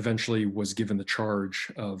 and then eventually was given the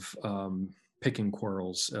charge of picking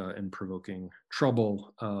quarrels and provoking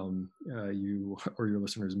trouble. You or your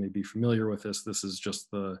listeners may be familiar with this. This is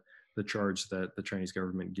just the charge that the Chinese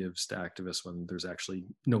government gives to activists when there's actually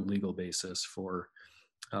no legal basis for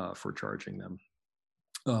charging them.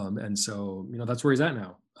 And so, that's where he's at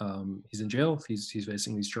now. He's in jail. He's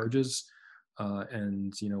facing these charges,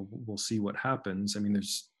 and we'll see what happens.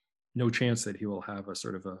 There's no chance that he will have a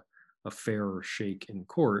sort of a fair shake in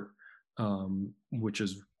court, which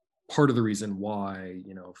is part of the reason why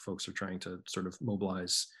folks are trying to sort of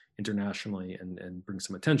mobilize internationally and bring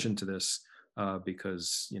some attention to this,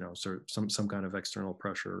 because sort of some kind of external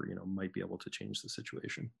pressure might be able to change the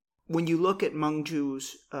situation. When you look at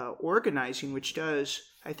Mengju's organizing, which does,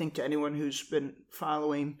 I think, to anyone who's been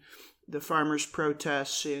following the farmers'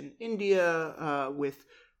 protests in India, with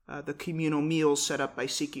the communal meals set up by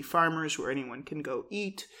Sikhi farmers where anyone can go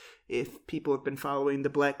eat. If people have been following the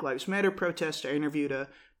Black Lives Matter protest, I interviewed a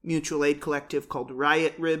mutual aid collective called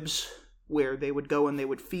Riot Ribs, where they would go and they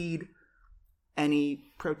would feed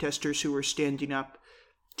any protesters who were standing up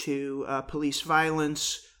to police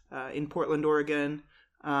violence in Portland, Oregon.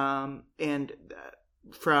 And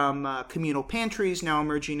from communal pantries now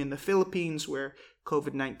emerging in the Philippines, where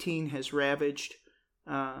COVID-19 has ravaged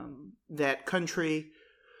that country.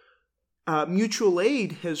 Mutual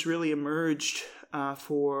aid has really emerged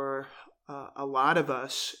for a lot of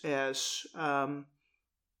us as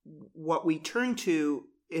what we turn to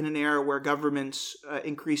in an era where governments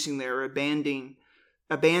increasingly are abandoning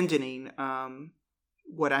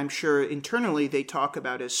what I'm sure internally they talk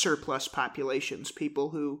about as surplus populations, people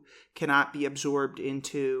who cannot be absorbed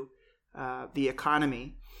into the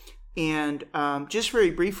economy. And just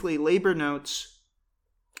very briefly, Labor Notes,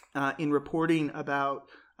 in reporting about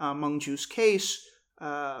Mengju's case,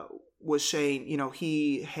 was saying,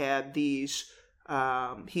 he had these,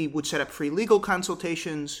 he would set up free legal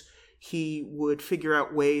consultations. He would figure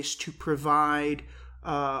out ways to provide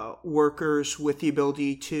workers with the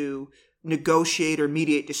ability to negotiate or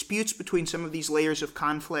mediate disputes between some of these layers of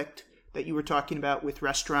conflict that you were talking about with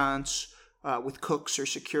restaurants, with cooks or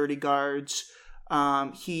security guards.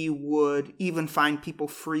 He would even find people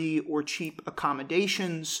free or cheap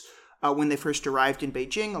accommodations when they first arrived in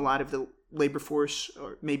Beijing. A lot of the labor force,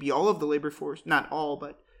 or maybe all of the labor force, not all,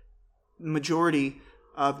 but majority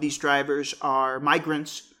of these drivers are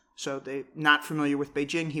migrants, so they're not familiar with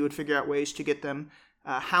Beijing. He would figure out ways to get them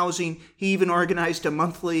housing. He even organized a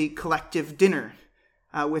monthly collective dinner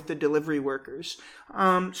with the delivery workers.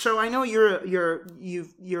 So I know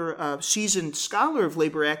you're a seasoned scholar of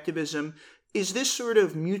labor activism. Is this sort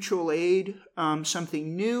of mutual aid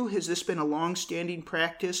something new? Has this been a long-standing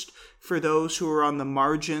practice for those who are on the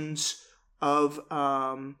margins of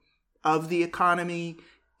the economy?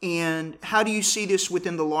 And how do you see this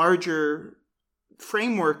within the larger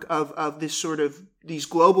framework of this sort of these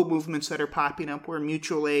global movements that are popping up, where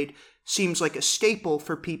mutual aid seems like a staple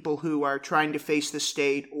for people who are trying to face the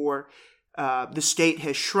state, or the state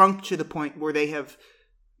has shrunk to the point where they have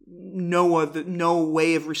no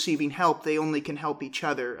way of receiving help. They only can help each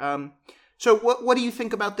other. So what do you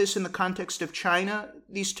think about this in the context of China,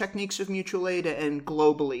 these techniques of mutual aid, and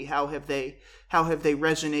globally? How have they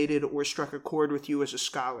resonated or struck a chord with you as a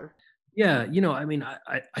scholar? Yeah, I mean,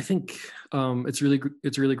 I think it's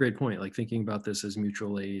a really great point. Like, thinking about this as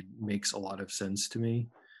mutual aid makes a lot of sense to me.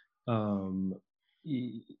 Um,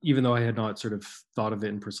 Even though I had not sort of thought of it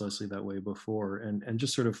in precisely that way before, and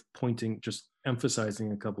just sort of just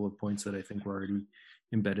emphasizing a couple of points that I think were already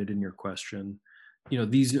embedded in your question.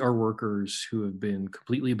 These are workers who have been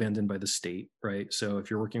completely abandoned by the state, right? So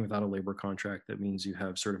if you're working without a labor contract, that means you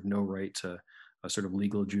have sort of no right to a sort of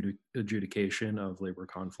legal adjudication of labor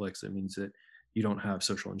conflicts. It means that you don't have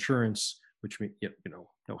social insurance, which means,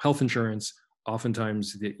 no health insurance.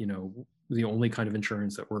 Oftentimes, the only kind of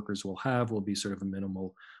insurance that workers will have will be sort of a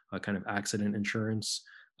minimal kind of accident insurance.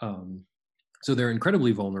 So they're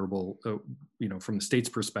incredibly vulnerable, from the state's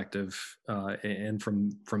perspective, and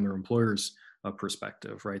from their employer's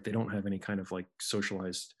perspective, right? They don't have any kind of like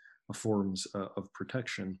socialized forms of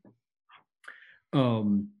protection.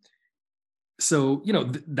 So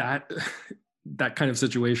that kind of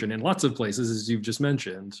situation in lots of places, as you've just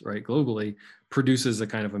mentioned, right, globally, produces a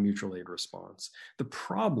kind of a mutual aid response. The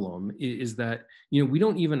problem is that we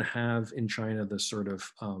don't even have in China the sort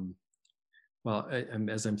of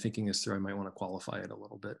as I'm thinking this through, I might want to qualify it a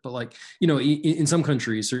little bit, but like, in some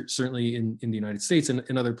countries, certainly in the United States and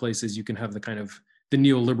in other places, you can have the kind of the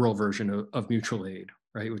neoliberal version of mutual aid,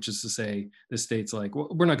 right? Which is to say, the state's like, well,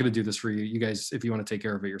 we're not going to do this for you. You guys, if you want to take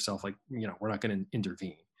care of it yourself, like, we're not going to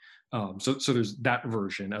intervene. So there's that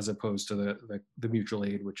version, as opposed to the mutual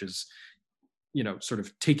aid, which is, sort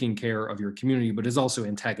of taking care of your community, but is also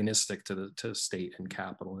antagonistic to state and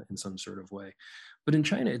capital in some sort of way. But in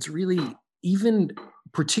China, it's really, even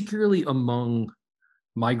particularly among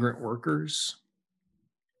migrant workers,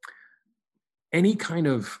 any kind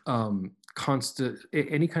of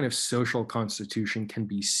any kind of social constitution can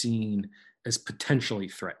be seen as potentially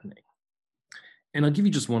threatening. And I'll give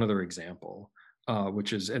you just one other example,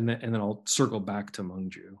 which is, and then I'll circle back to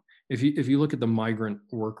Mengju. If you look at the migrant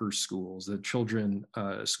worker schools, the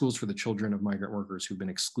schools for the children of migrant workers who've been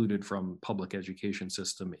excluded from public education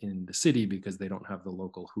system in the city because they don't have the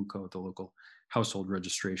local hukou, the local household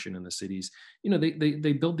registration in the cities,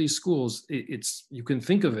 they build these schools. You can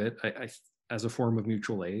think of it as a form of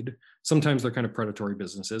mutual aid. Sometimes they're kind of predatory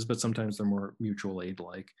businesses, but sometimes they're more mutual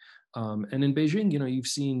aid-like. And in Beijing, you've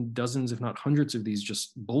seen dozens, if not hundreds, of these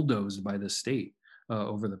just bulldozed by the state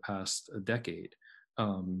over the past decade.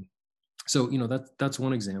 So that's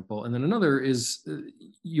one example. And then another is,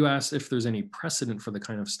 you asked if there's any precedent for the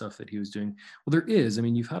kind of stuff that he was doing. Well, there is. I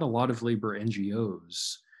mean, you've had a lot of labor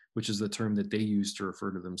NGOs, which is the term that they use to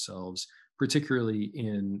refer to themselves, particularly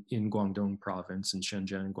in Guangdong province, in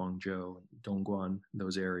Shenzhen, Guangzhou, Dongguan,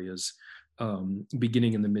 those areas,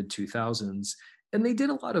 beginning in the mid 2000s. And they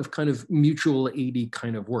did a lot of kind of mutual aid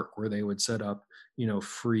kind of work, where they would set up,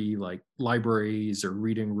 free like libraries or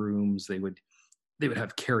reading rooms. They would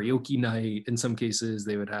have karaoke night. In some cases,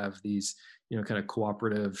 they would have these, kind of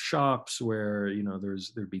cooperative shops where,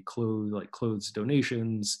 there'd be clothes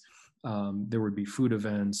donations. There would be food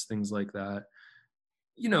events, things like that.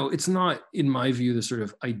 It's not, in my view, the sort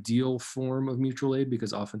of ideal form of mutual aid,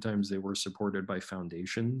 because oftentimes they were supported by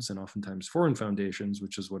foundations, and oftentimes foreign foundations,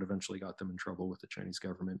 which is what eventually got them in trouble with the Chinese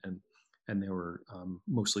government, and they were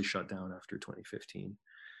mostly shut down after 2015.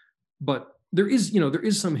 But there is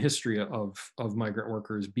some history of migrant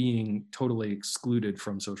workers being totally excluded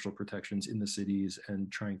from social protections in the cities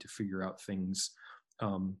and trying to figure out things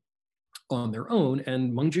on their own.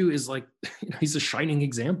 And Mengju is like, he's a shining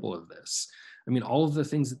example of this. I mean, all of the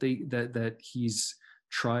things that he's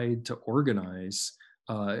tried to organize,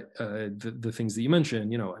 the things that you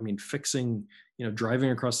mentioned, fixing, driving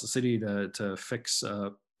across the city to fix,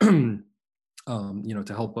 to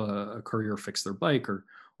help a courier fix their bike, or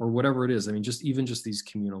whatever it is. I mean, just these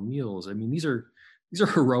communal meals. I mean, these are these are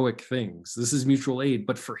heroic things. This is mutual aid.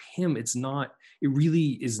 But for him, it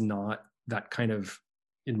really is not that kind of,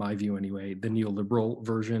 in my view anyway, the neoliberal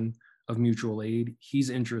version of mutual aid. He's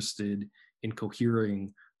interested in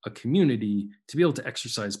cohering a community to be able to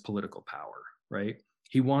exercise political power, right?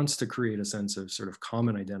 He wants to create a sense of sort of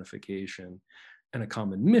common identification and a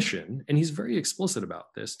common mission. And he's very explicit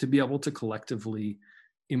about this, to be able to collectively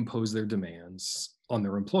impose their demands on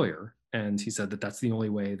their employer. And he said that that's the only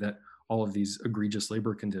way that all of these egregious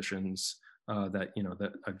labor conditions that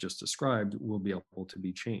I've just described will be able to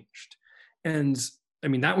be changed. And I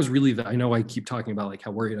mean, that was really I know I keep talking about like how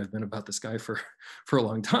worried I've been about this guy for a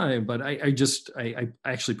long time, but I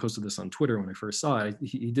actually posted this on Twitter when I first saw it.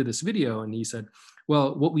 He did this video and he said,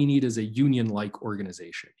 well, what we need is a union-like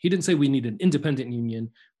organization. He didn't say we need an independent union,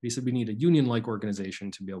 but he said we need a union-like organization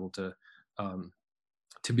to be able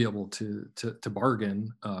to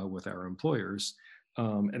bargain with our employers.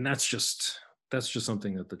 And that's just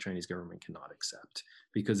something that the Chinese government cannot accept,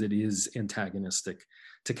 because it is antagonistic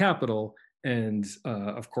to capital. And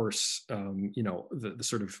of course, the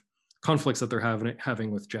sort of conflicts that they're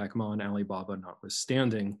having with Jack Ma and Alibaba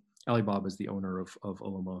notwithstanding, Alibaba is the owner of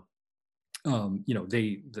Ele.me.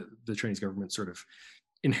 The Chinese government sort of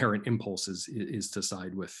inherent impulse is to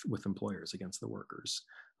side with employers against the workers.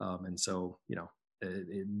 And so,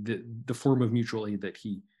 the form of mutual aid that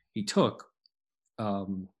he took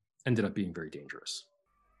ended up being very dangerous.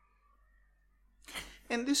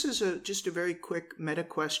 And this is just a very quick meta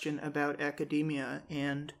question about academia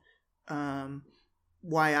and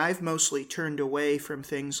why I've mostly turned away from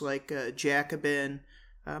things like Jacobin.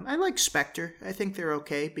 I like Spectre. I think they're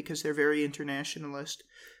okay because they're very internationalist.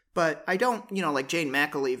 But I don't, like Jane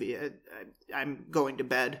McAlevey, I'm going to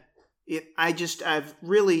bed. I've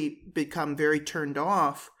really become very turned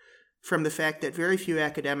off from the fact that very few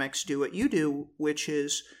academics do what you do, which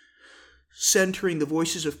is centering the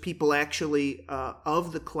voices of people actually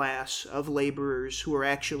of the class of laborers who are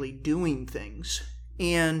actually doing things.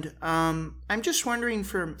 And I'm just wondering,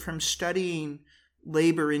 from studying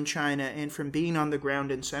labor in China and from being on the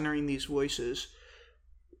ground and centering these voices,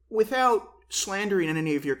 without slandering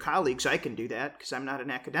any of your colleagues, I can do that because I'm not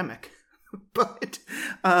an academic, but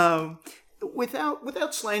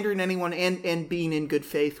without slandering anyone and being in good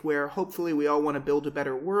faith, where hopefully we all want to build a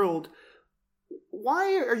better world,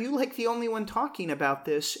 why are you like the only one talking about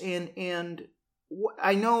this? And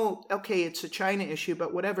I know, okay, it's a China issue,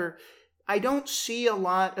 but whatever. I don't see a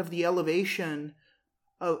lot of the elevation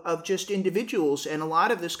of just individuals. And a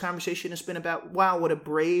lot of this conversation has been about, wow, what a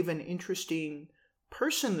brave and interesting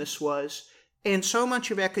person this was. And so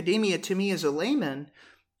much of academia, to me as a layman,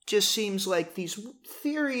 just seems like these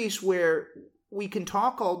theories where we can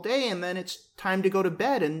talk all day and then it's time to go to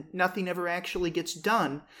bed and nothing ever actually gets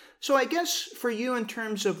done. So I guess for you, in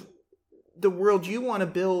terms of the world you want to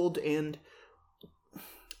build, and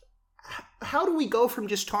how do we go from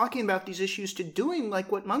just talking about these issues to doing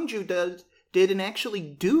like what Mengju did and actually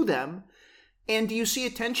do them? And do you see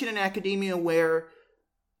a tension in academia where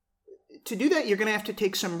to do that, you're going to have to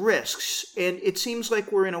take some risks? And it seems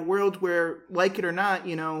like we're in a world where, like it or not,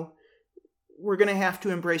 we're going to have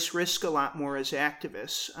to embrace risk a lot more as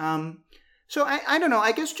activists. So I don't know,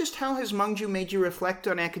 I guess just how has Mengju made you reflect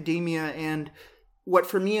on academia, and what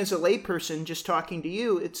for me as a layperson, just talking to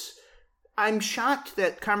you, I'm shocked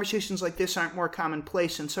that conversations like this aren't more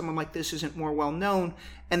commonplace and someone like this isn't more well known,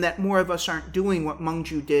 and that more of us aren't doing what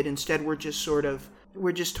Mengju did. Instead, we're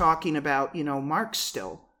just talking about, Marx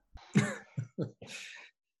still.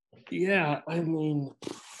 Yeah, I mean,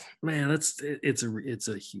 man, it's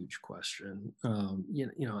a huge question.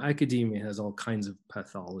 Academia has all kinds of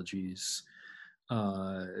pathologies,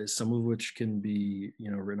 some of which can be,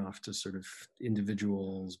 written off to sort of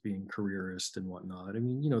individuals being careerist and whatnot. I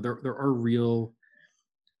mean, there are real,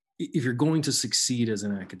 if you're going to succeed as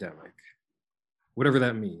an academic, whatever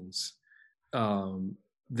that means,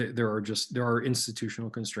 there are institutional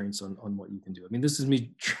constraints on what you can do. I mean, this is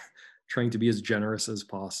me trying to be as generous as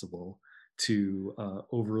possible to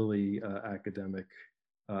overly academics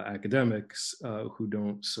who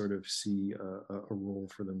don't sort of see a role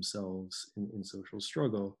for themselves in social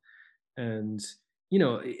struggle. And,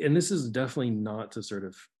 and this is definitely not to sort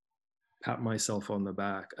of pat myself on the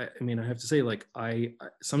back. I mean, I have to say, like,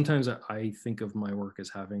 sometimes I think of my work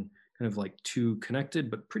as having kind of like two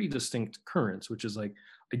connected but pretty distinct currents, which is like,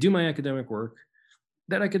 I do my academic work.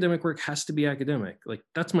 That academic work has to be academic. Like,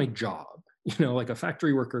 that's my job. Like a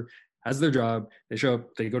factory worker has their job. They show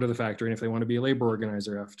up, they go to the factory, and if they want to be a labor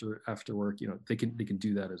organizer after work, they can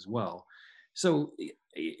do that as well. So,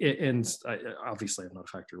 and obviously I'm not a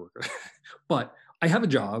factory worker, but I have a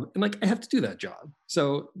job and like I have to do that job.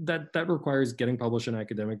 So that requires getting published in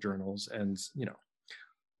academic journals, and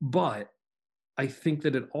but I think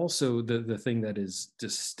that it also, the thing that is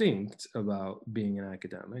distinct about being an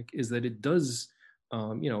academic is that it does,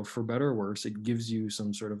 for better or worse, it gives you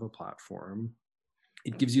some sort of a platform.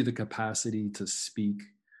 It gives you the capacity to speak,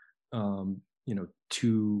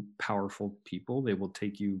 to powerful people. They will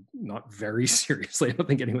take you not very seriously. I don't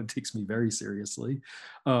think anyone takes me very seriously.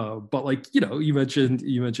 But like, you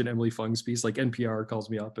mentioned Emily Fung's piece. Like NPR calls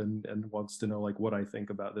me up and wants to know like what I think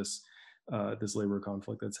about this labor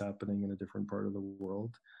conflict that's happening in a different part of the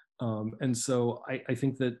world. And so I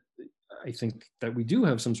think that we do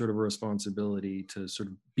have some sort of a responsibility to sort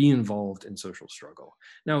of be involved in social struggle.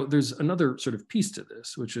 Now, there's another sort of piece to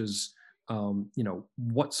this, which is,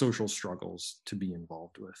 what social struggles to be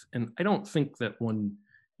involved with. And I don't think that one,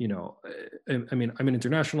 I mean, I'm an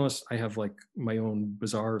internationalist. I have like my own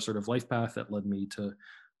bizarre sort of life path that led me to,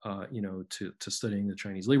 to studying the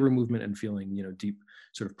Chinese labor movement and feeling, deep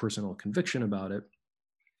sort of personal conviction about it.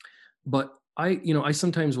 But I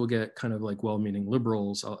sometimes will get kind of like well-meaning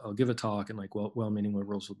liberals. I'll give a talk and like well-meaning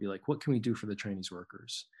liberals will be like, what can we do for the Chinese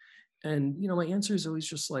workers? And, my answer is always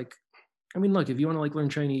just like, I mean, look, if you want to like learn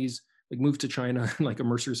Chinese, like move to China and like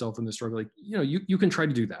immerse yourself in the struggle, like, you can try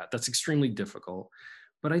to do that. That's extremely difficult.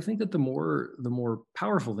 But I think that the more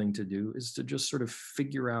powerful thing to do is to just sort of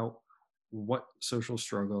figure out what social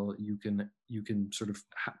struggle you can sort of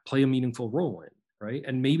play a meaningful role in, right?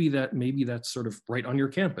 And maybe that's sort of right on your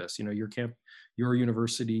campus. Your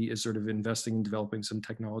university is sort of investing in developing some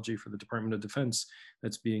technology for the Department of Defense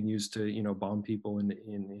that's being used to bomb people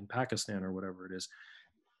in Pakistan or whatever it is.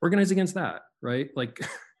 Organize against that, right? Like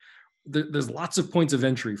there's lots of points of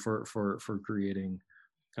entry for creating,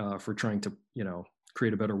 for trying to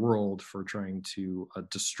create a better world, for trying to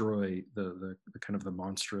destroy the kind of the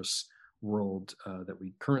monstrous world that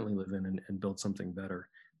we currently live in and build something better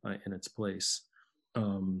in its place.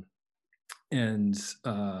 But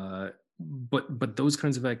those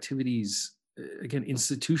kinds of activities, again,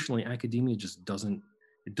 institutionally, academia just doesn't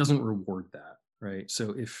reward that, right?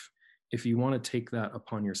 So if you want to take that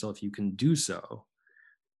upon yourself, you can do so.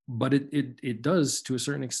 But it does, to a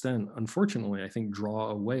certain extent, unfortunately, I think, draw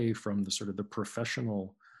away from the sort of the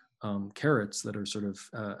professional carrots that are sort of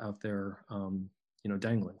out there,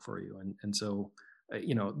 dangling for you. And so,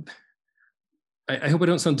 I hope I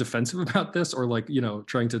don't sound defensive about this or like,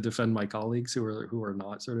 trying to defend my colleagues who are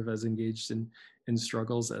not sort of as engaged in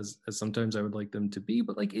struggles as sometimes I would like them to be.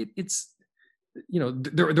 But like it's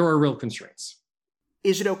there are real constraints.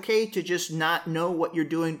 Is it okay to just not know what you're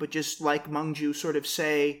doing, but just like Mengju sort of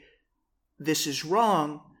say, this is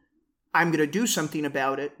wrong, I'm going to do something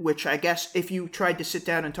about it, which I guess if you tried to sit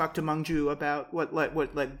down and talk to Mengju about what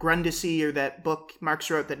like Grundisi or that book Marx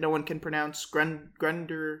wrote that no one can pronounce,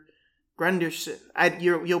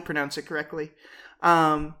 you'll pronounce it correctly.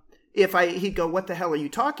 He'd go, what the hell are you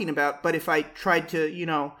talking about? But if I tried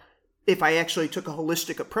to, if I actually took a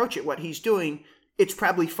holistic approach at what he's doing, it's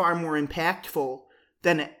probably far more impactful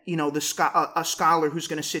than, a scholar who's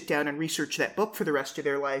going to sit down and research that book for the rest of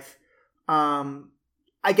their life.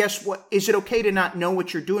 I guess is it okay to not know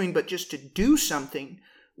what you're doing, but just to do something,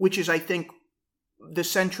 which is, I think, the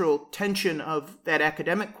central tension of that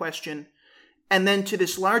academic question. And then to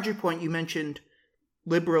this larger point, you mentioned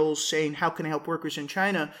liberals saying, how can I help workers in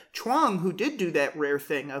China? Chuang, who did do that rare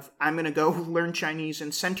thing of, I'm going to go learn Chinese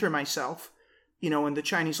and center myself, in the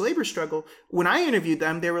Chinese labor struggle. When I interviewed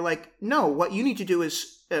them, they were like, no, what you need to do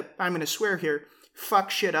is, I'm going to swear here, fuck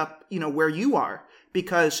shit up, where you are.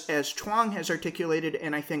 Because as Chuang has articulated,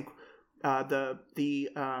 and I think the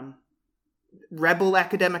rebel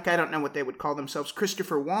academic, I don't know what they would call themselves,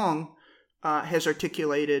 Christopher Wong has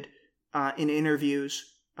articulated in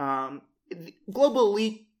interviews, global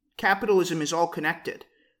elite capitalism is all connected.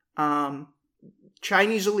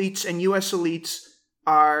 Chinese elites and U.S. elites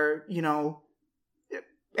are,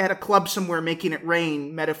 at a club somewhere making it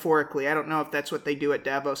rain, metaphorically. I don't know if that's what they do at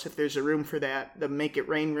Davos, if there's a room for that, the make it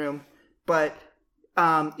rain room. But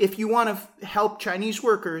if you want to help Chinese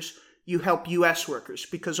workers, you help U.S. workers,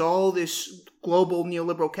 because all this global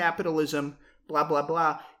neoliberal capitalism, blah, blah,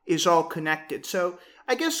 blah, is all connected. So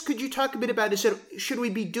I guess, could you talk a bit about, should we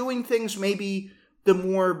be doing things maybe the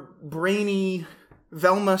more brainy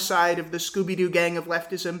Velma side of the Scooby-Doo gang of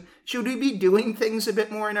leftism? Should we be doing things a bit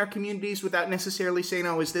more in our communities without necessarily saying,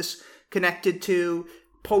 oh, is this connected to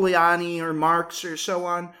Polanyi or Marx or so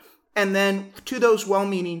on? And then to those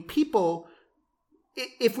well-meaning people,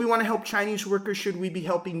 if we want to help Chinese workers, should we be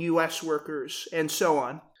helping U.S. workers and so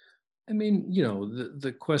on? I mean, you know,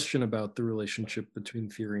 the question about the relationship between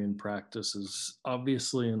theory and practice is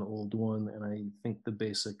obviously an old one, and I think the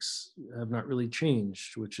basics have not really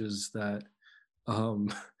changed, which is that,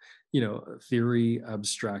 um, you know, theory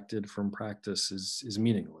abstracted from practice is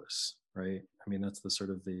meaningless, right? I mean, that's the sort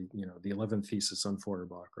of the 11th thesis on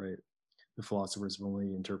Feuerbach, right? The philosophers have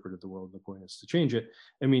only interpreted the world. The point is to change it.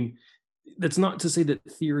 I mean, that's not to say that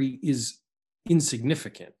theory is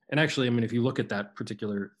insignificant. And actually, I mean, if you look at that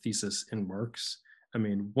particular thesis in Marx, I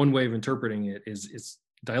mean, one way of interpreting it is it's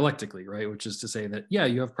dialectically, right? Which is to say that, yeah,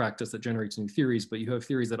 you have practice that generates new theories, but you have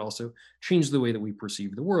theories that also change the way that we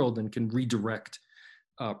perceive the world and can redirect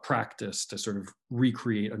practice to sort of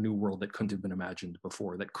recreate a new world that couldn't have been imagined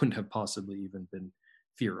before, that couldn't have possibly even been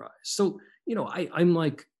theorized. So, you know, I'm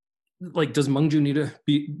like, does Mungju need to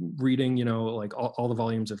be reading, you know, like all the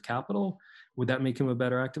volumes of Capital? Would that make him a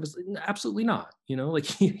better activist? Absolutely not. You know, like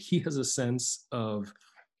he has a sense of,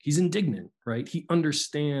 he's indignant, right? He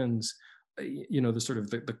understands, you know, the sort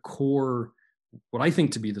of the core, what I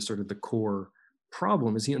think to be the sort of the core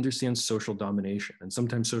problem is he understands social domination. And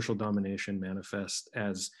sometimes social domination manifests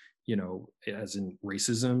as, you know, as in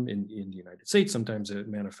racism in the United States. Sometimes it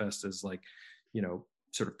manifests as like, you know,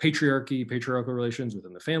 sort of patriarchal relations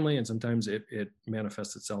within the family, and sometimes it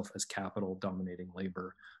manifests itself as capital dominating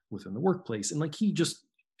labor within the workplace. And like he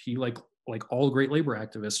like all great labor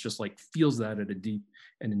activists just like feels that at a deep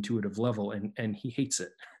and intuitive level, and he hates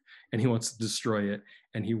it, and he wants to destroy it,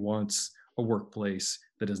 and he wants a workplace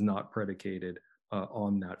that is not predicated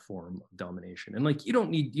on that form of domination. And like you don't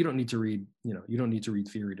need to read, you know, you don't need to read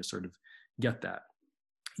theory to sort of get that.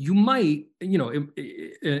 You might, you know,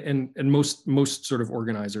 and most sort of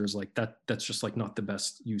organizers like that's just like not the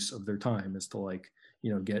best use of their time, is to like,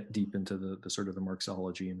 you know, get deep into the sort of the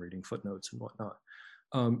Marxology and reading footnotes and whatnot.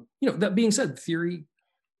 You know, that being said, theory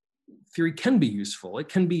can be useful. It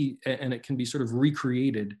can be, and it can be sort of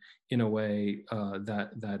recreated in a way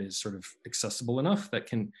that is sort of accessible enough that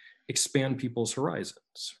can expand people's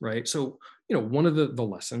horizons, right? So, you know, one of the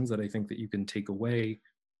lessons that I think that you can take away,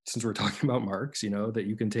 since we're talking about Marx, you know, that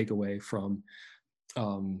you can take away from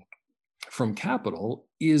Capital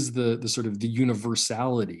is the sort of the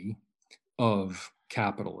universality of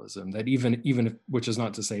capitalism. That even if, which is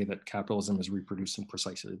not to say that capitalism is reproduced in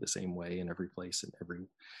precisely the same way in every place in every,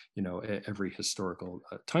 you know, every historical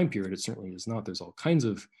time period. It certainly is not. There's all kinds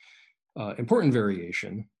of important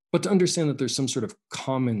variation, but to understand that there's some sort of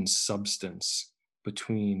common substance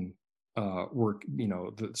between work, you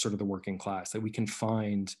know, the sort of the working class, that we can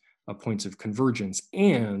find points of convergence,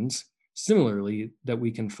 and similarly that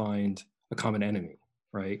we can find a common enemy,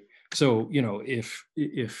 right? So, you know, if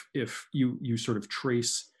you sort of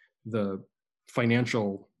trace the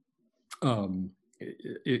financial,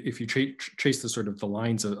 if you trace the sort of the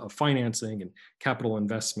lines of financing and capital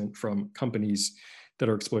investment from companies that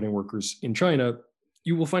are exploiting workers in China,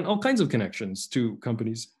 you will find all kinds of connections to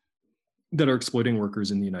companies that are exploiting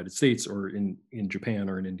workers in the United States or in Japan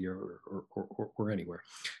or in India or anywhere.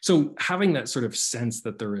 So having that sort of sense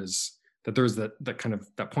that there is that kind of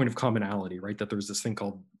that point of commonality, right? That there's this thing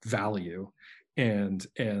called value, and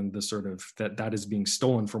the sort of that is being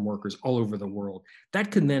stolen from workers all over the world, that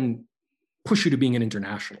can then push you to being an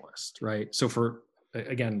internationalist, right? So for,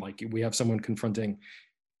 again, like we have someone confronting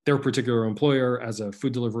their particular employer as a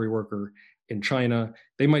food delivery worker in China,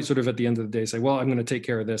 they might sort of at the end of the day say, well, I'm going to take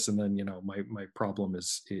care of this, and then, you know, my problem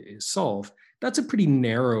is solved. That's a pretty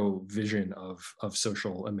narrow vision of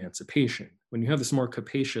social emancipation. When you have this more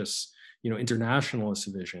capacious, you know,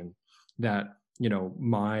 internationalist vision that, you know,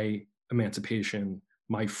 my emancipation,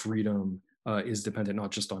 my freedom is dependent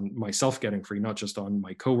not just on myself getting free, not just on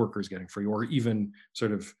my coworkers getting free, or even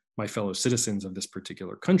sort of my fellow citizens of this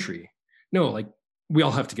particular country. No, like we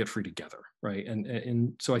all have to get free together, right?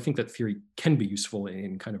 And so I think that theory can be useful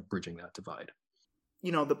in kind of bridging that divide.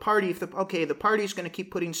 You know, the party, the party's going to keep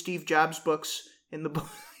putting Steve Jobs books in the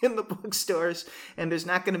in the bookstores, and there's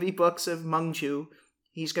not going to be books of Mungju.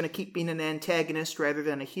 He's going to keep being an antagonist rather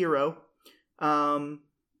than a hero.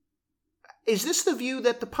 Is this the view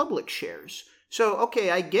that the public shares? So,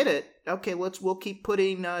 okay, I get it. Okay, we'll keep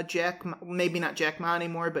putting maybe not Jack Ma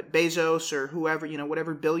anymore, but Bezos or whoever, you know,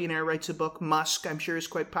 whatever billionaire writes a book. Musk, I'm sure, is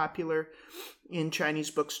quite popular in Chinese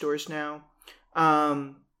bookstores now.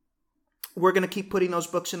 We're going to keep putting those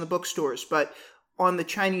books in the bookstores. But on the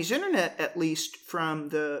Chinese internet, at least from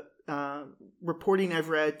the reporting I've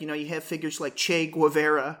read, you know, you have figures like Che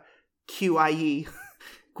Guevara, QIE,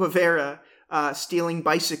 Guevara, stealing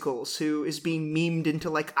bicycles, who is being memed into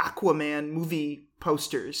like Aquaman movie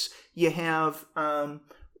posters. You have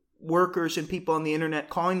workers and people on the internet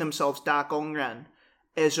calling themselves Da Gongren,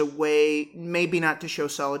 as a way, maybe not to show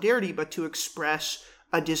solidarity, but to express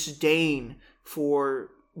a disdain for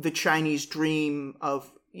the Chinese dream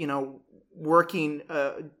of, working,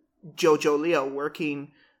 Jojo Liu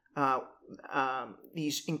working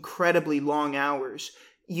these incredibly long hours.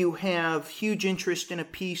 You have huge interest in a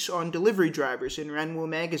piece on delivery drivers in Renwu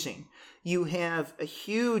magazine. You have a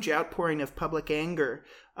huge outpouring of public anger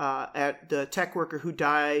at the tech worker who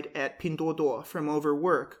died at Pinduoduo from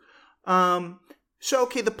overwork. So,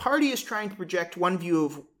 the party is trying to project one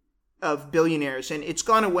view of billionaires, and it's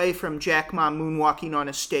gone away from Jack Ma moonwalking on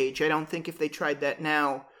a stage. I don't think if they tried that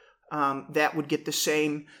now, that would get the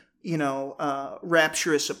same,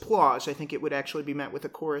 rapturous applause. I think it would actually be met with a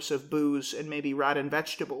chorus of boos and maybe rotten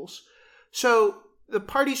vegetables. So the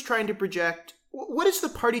party's trying to project. What is the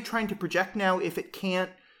party trying to project now if it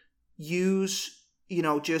can't use,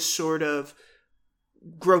 just sort of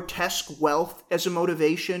grotesque wealth as a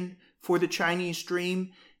motivation for the Chinese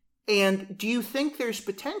dream? And do you think there's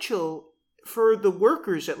potential for the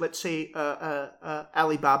workers at, let's say,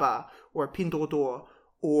 Alibaba or Pinduoduo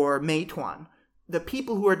or Meituan, the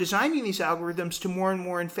people who are designing these algorithms, to more and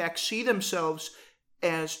more, in fact, see themselves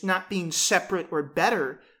as not being separate or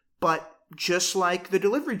better, but just like the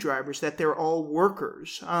delivery drivers, that they're all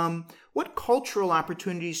workers? What cultural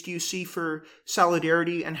opportunities do you see for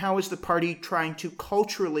solidarity, and how is the party trying to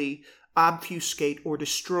culturally obfuscate or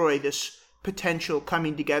destroy this potential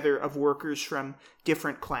coming together of workers from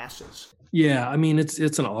different classes? Yeah, I mean,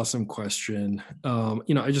 it's an awesome question.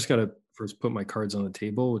 I just got to first put my cards on the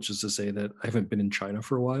table, which is to say that I haven't been in China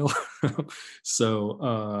for a while. So,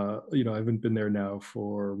 I haven't been there now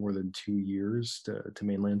for more than 2 years to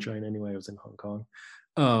mainland China anyway. I was in Hong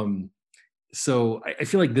Kong. So I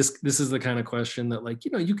feel like this is the kind of question that, like,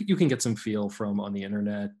 you can get some feel from on the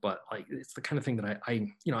internet, but like it's the kind of thing that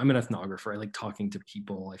I'm an ethnographer. I like talking to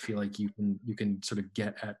people. I feel like you can sort of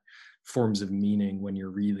get at forms of meaning when you're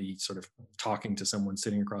really sort of talking to someone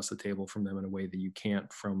sitting across the table from them in a way that you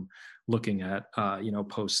can't from looking at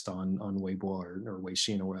posts on Weibo or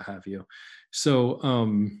Weixin or what have you. So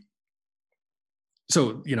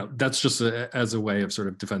that's just as a way of sort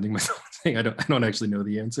of defending myself, saying I don't actually know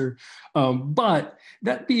the answer. But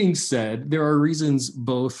that being said, there are reasons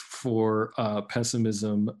both for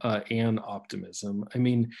pessimism and optimism. I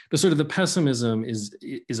mean, the pessimism is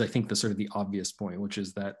I think the sort of the obvious point, which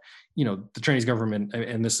is that the Chinese government,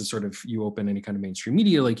 and this is sort of, you open any kind of mainstream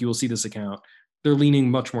media, like you will see this account. They're leaning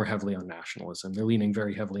much more heavily on nationalism. They're leaning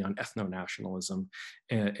very heavily on ethno-nationalism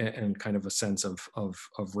and kind of a sense of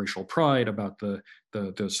racial pride about the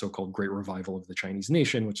so-called Great Revival of the Chinese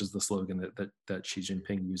nation, which is the slogan that Xi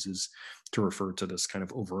Jinping uses to refer to this kind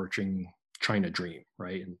of overarching China dream,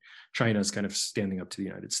 right? And China is kind of standing up to the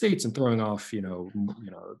United States and throwing off, a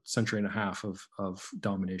century and a half of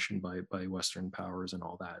domination by Western powers and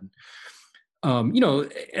all that.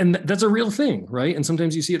 And that's a real thing, right? And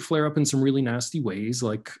sometimes you see it flare up in some really nasty ways,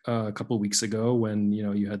 like a couple of weeks ago when,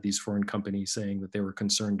 you had these foreign companies saying that they were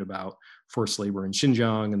concerned about forced labor in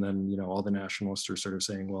Xinjiang. And then, all the nationalists are sort of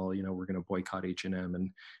saying, well, we're going to boycott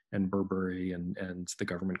H&M and Burberry, and the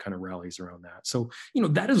government kind of rallies around that. So,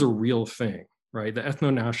 that is a real thing, right? The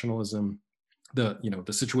ethno-nationalism,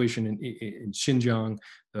 the situation in Xinjiang,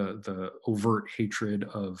 the overt hatred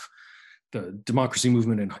of the democracy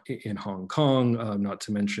movement in Hong Kong, not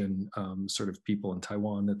to mention sort of people in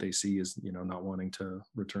Taiwan that they see as not wanting to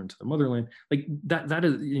return to the motherland. Like that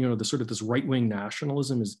is the sort of this right-wing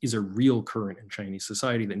nationalism is a real current in Chinese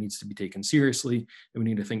society that needs to be taken seriously, and we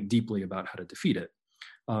need to think deeply about how to defeat it.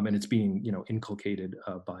 And it's being inculcated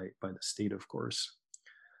by the state, of course.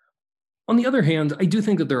 On the other hand, I do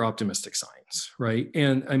think that there are optimistic signs, right?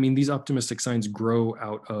 And I mean, these optimistic signs grow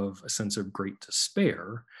out of a sense of great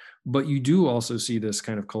despair, but you do also see this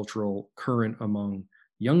kind of cultural current among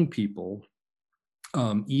young people,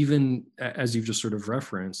 even as you've just sort of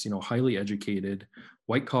referenced, highly educated,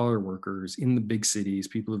 white collar workers in the big cities,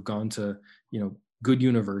 people who've gone to, good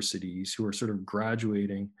universities, who are sort of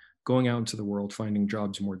graduating, going out into the world, finding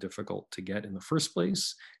jobs more difficult to get in the first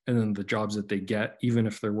place. And then the jobs that they get, even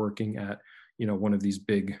if they're working at, one of these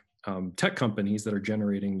big tech companies that are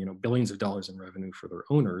generating, billions of dollars in revenue for their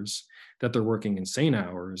owners, that they're working insane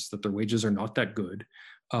hours, that their wages are not that good,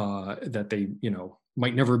 that they,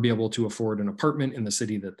 might never be able to afford an apartment in the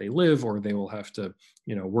city that they live, or they will have to,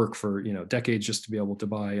 work for, decades just to be able to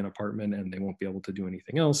buy an apartment, and they won't be able to do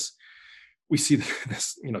anything else. We see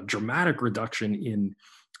this, dramatic reduction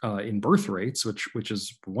in birth rates, which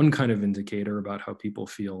is one kind of indicator about how people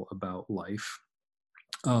feel about life.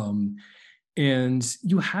 And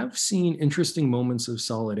you have seen interesting moments of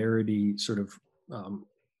solidarity sort of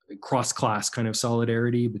cross-class kind of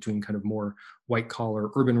solidarity between kind of more white-collar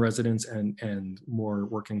urban residents and more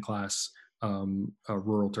working-class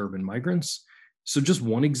rural to urban migrants. So just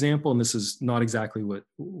one example, and this is not exactly what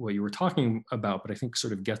you were talking about, but I think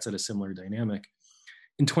sort of gets at a similar dynamic.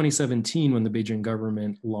 In 2017, when the Beijing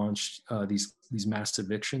government launched these mass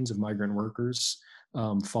evictions of migrant workers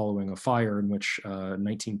following a fire in which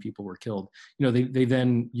 19 people were killed, they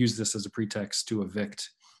then used this as a pretext to evict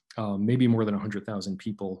maybe more than 100,000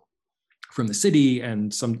 people from the city,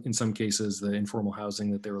 and in some cases, the informal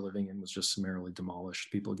housing that they were living in was just summarily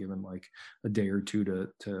demolished. People given like a day or two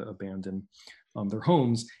to abandon their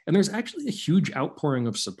homes. And there's actually a huge outpouring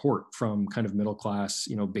of support from kind of middle class,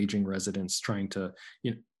 Beijing residents trying to,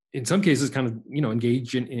 in some cases, kind of,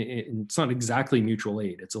 engage in it's not exactly mutual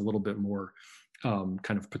aid. It's a little bit more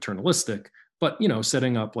kind of paternalistic, but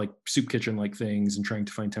setting up like soup kitchen like things and trying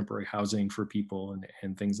to find temporary housing for people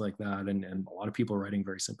and things like that, and a lot of people are writing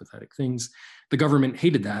very sympathetic things. The government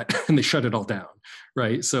hated that and they shut it all down,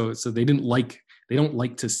 right? So they don't like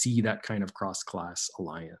to see that kind of cross-class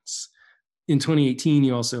alliance. In 2018,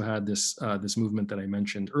 you also had this movement that I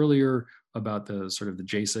mentioned earlier about the sort of the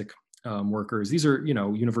JASIC workers. These are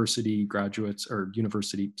university graduates, or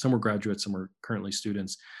some were graduates, some were currently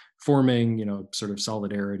students, forming sort of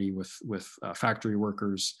solidarity with factory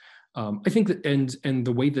workers. I think that and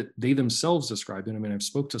the way that they themselves described it, I mean, I've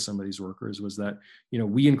spoke to some of these workers, was that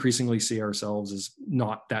we increasingly see ourselves as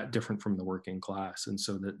not that different from the working class, and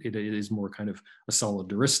so that it is more kind of a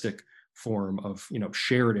solidaristic form of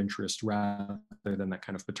shared interest rather than that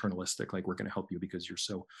kind of paternalistic, like, we're going to help you because you're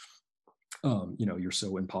so you're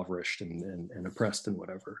so impoverished and oppressed and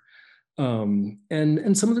whatever.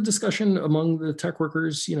 And some of the discussion among the tech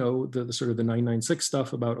workers, the sort of the 996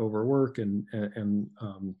 stuff about overwork and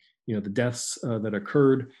the deaths that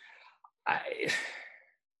occurred,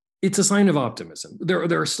 it's a sign of optimism.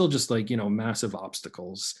 There are still just like massive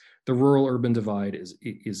obstacles. The rural urban divide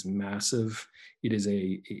is massive. It is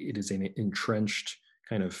an entrenched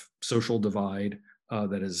kind of social divide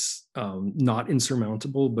that is not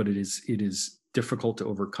insurmountable, but it is difficult to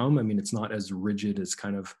overcome. I mean, it's not as rigid as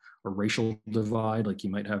kind of a racial divide like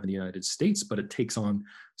you might have in the United States, but it takes on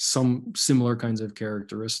some similar kinds of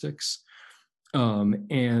characteristics.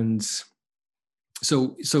 And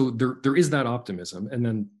so there is that optimism. And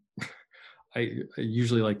then I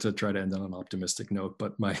usually like to try to end on an optimistic note,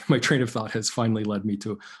 but my train of thought has finally led me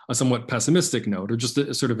to a somewhat pessimistic note, or just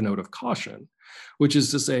a sort of a note of caution, which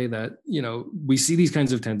is to say that, we see these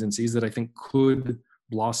kinds of tendencies that I think could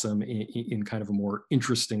blossom in kind of a more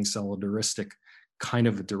interesting solidaristic kind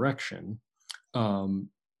of a direction,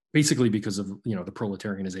 basically because of, the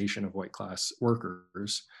proletarianization of white class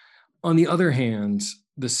workers. On the other hand,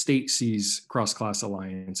 the state sees cross-class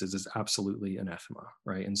alliances as absolutely anathema,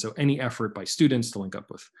 right? And so any effort by students to link up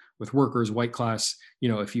with workers, white class,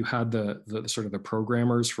 if you had the sort of the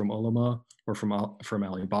programmers from Ulama or from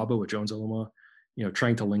Alibaba, which owns Ulama,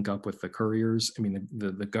 trying to link up with the couriers, I mean,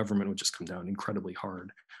 the government would just come down incredibly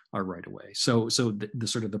hard right away. So the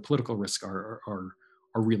sort of the political risks are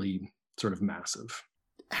really sort of massive.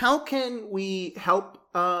 How can we help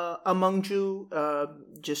Amungju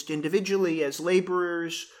just individually as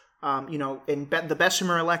laborers? In the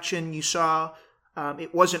Bessemer election, you saw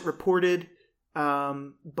it wasn't reported,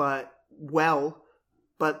 but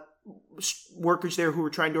workers there who were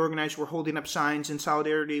trying to organize were holding up signs in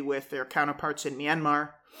solidarity with their counterparts in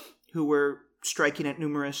Myanmar, who were striking at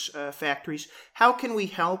numerous factories. How can we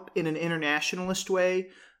help in an internationalist way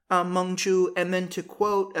Mungju? And then to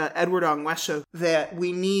quote Edward Ongweso, that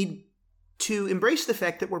we need to embrace the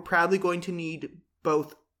fact that we're probably going to need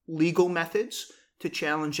both legal methods to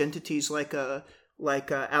challenge entities like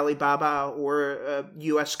Alibaba or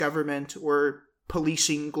U.S. government or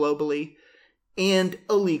policing globally, and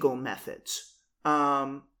illegal methods.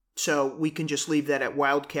 So we can just leave that at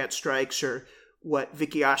wildcat strikes, or what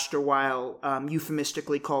Vicky Osterweil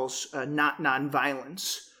euphemistically calls not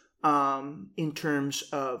nonviolence, in terms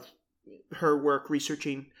of her work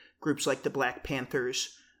researching groups like the Black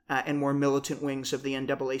Panthers and more militant wings of the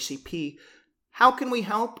NAACP. How can we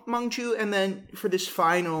help Mungju? And then for this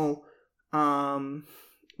final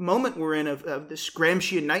moment we're in of this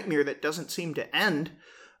Gramscian nightmare that doesn't seem to end,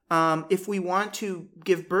 if we want to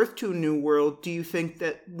give birth to a new world, do you think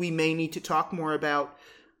that we may need to talk more about,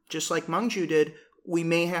 just like Mungju did, we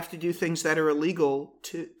may have to do things that are illegal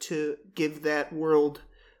to give that world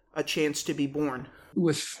a chance to be born?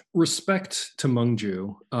 With respect to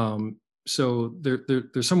Mungju, so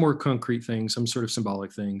there's some more concrete things, some sort of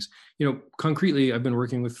symbolic things. Concretely, I've been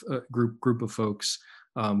working with a group of folks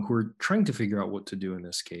who are trying to figure out what to do in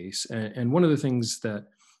this case. And one of the things that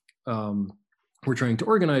we're trying to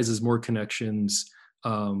organize is more connections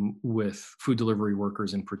with food delivery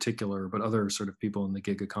workers in particular, but other sort of people in the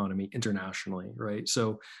gig economy internationally, right?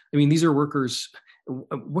 So, I mean, these are workers.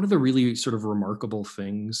 One of the really sort of remarkable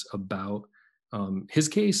things about his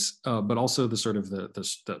case, but also the sort of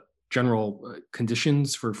the general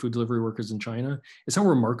conditions for food delivery workers in China is how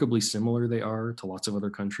remarkably similar they are to lots of other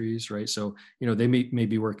countries, right? So, they may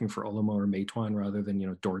be working for Ele.me or Meituan rather than,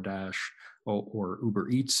 DoorDash or Uber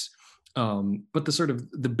Eats. But the sort of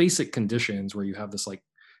the basic conditions where you have this like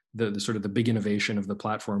the sort of the big innovation of the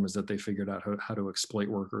platform is that they figured out how to exploit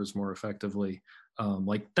workers more effectively.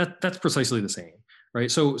 Like that's precisely the same,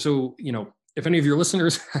 right? So if any of your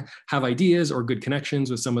listeners have ideas or good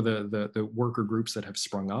connections with some of the worker groups that have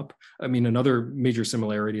sprung up, I mean, another major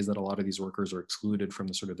similarity is that a lot of these workers are excluded from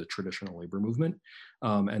the sort of the traditional labor movement,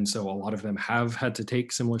 and so a lot of them have had to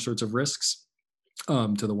take similar sorts of risks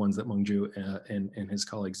to the ones that Meng Zhu and his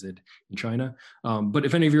colleagues did in China. But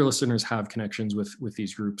if any of your listeners have connections with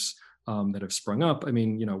these groups that have sprung up, I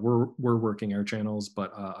mean, we're working our channels,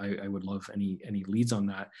 but I would love any leads on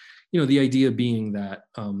that. The idea being that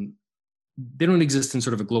they don't exist in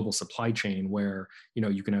sort of a global supply chain where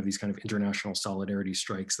you can have these kind of international solidarity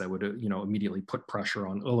strikes that would immediately put pressure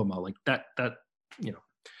on Ele.me like that.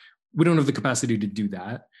 We don't have the capacity to do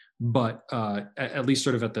that. But at least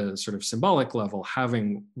sort of at the sort of symbolic level,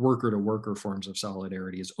 having worker-to-worker forms of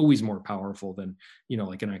solidarity is always more powerful than,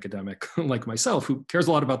 like an academic like myself who cares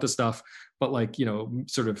a lot about this stuff, but like,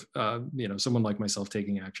 sort of, someone like myself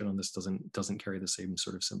taking action on this doesn't carry the same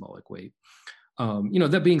sort of symbolic weight.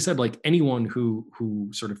 That being said, like anyone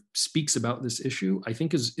who sort of speaks about this issue, I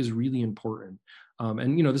think is really important.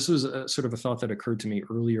 And this was a sort of a thought that occurred to me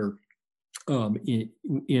earlier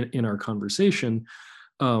in our conversation.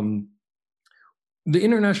 The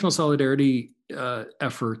international solidarity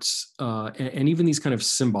efforts and even these kind of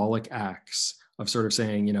symbolic acts of sort of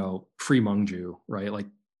saying, free Meng Zhu, right? Like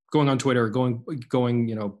going on Twitter, going,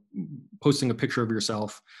 posting a picture of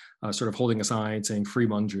yourself, sort of holding a sign saying free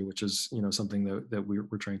Meng Zhu, which is, something that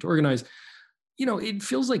we're trying to organize. It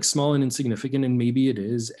feels like small and insignificant, and maybe it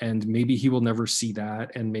is, and maybe he will never see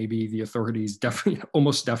that, and maybe the authorities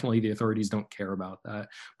almost definitely the authorities don't care about that.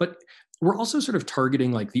 But we're also sort of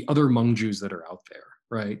targeting like the other Meng Zhus that are out there,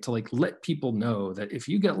 right? To like let people know that if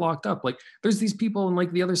you get locked up, like there's these people in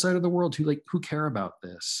like the other side of the world who care about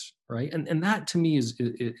this, right? And that to me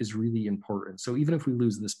is really important. So even if we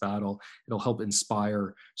lose this battle, it'll help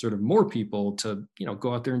inspire sort of more people to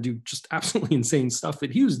go out there and do just absolutely insane stuff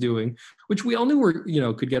that he was doing, which we all knew were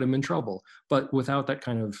could get him in trouble. But without that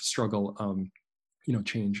kind of struggle,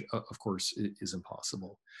 change of course is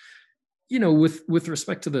impossible. With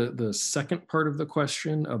respect to the second part of the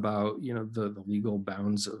question about the legal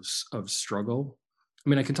bounds of struggle, I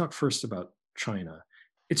mean, I can talk first about China.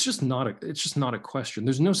 It's just not a question.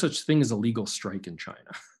 There's no such thing as a legal strike in China.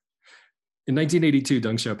 In 1982,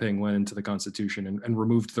 Deng Xiaoping went into the Constitution and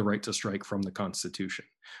removed the right to strike from the Constitution,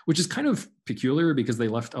 which is kind of peculiar because they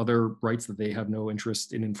left other rights that they have no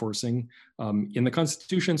interest in enforcing in the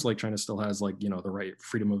Constitution. So like China still has like, the right,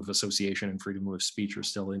 freedom of association and freedom of speech are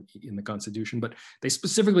still in the Constitution, but they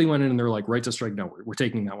specifically went in and they're like, right to strike, no, we're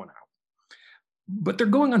taking that one out. But they're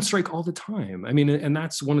going on strike all the time. I mean, and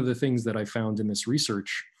that's one of the things that I found in this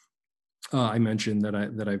research I mentioned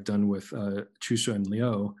that I've done with Chushu and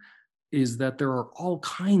Liu, is that there are all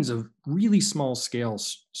kinds of really small scale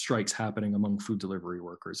strikes happening among food delivery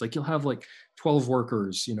workers. Like you'll have like 12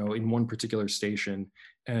 workers, in one particular station,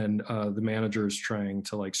 and the manager's trying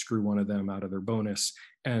to like screw one of them out of their bonus,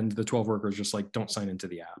 and the 12 workers just like don't sign into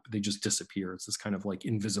the app. They just disappear. It's this kind of like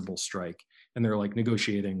invisible strike, and they're like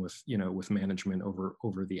negotiating with management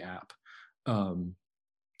over the app.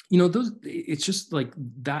 It's just like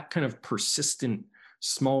that kind of persistent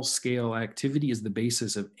small scale activity is the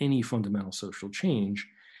basis of any fundamental social change.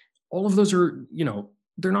 All of those are,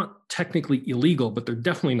 they're not technically illegal, but they're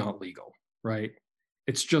definitely not legal, right?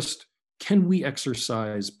 It's just, can we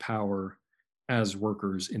exercise power as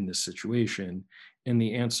workers in this situation? And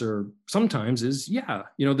the answer sometimes is, yeah,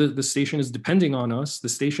 the station is depending on us. The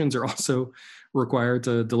stations are also required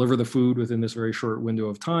to deliver the food within this very short window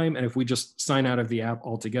of time. And if we just sign out of the app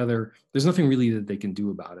altogether, there's nothing really that they can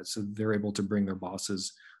do about it. So they're able to bring their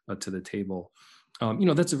bosses to the table.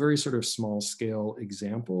 That's a very sort of small scale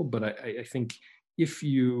example, but I think if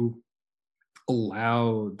you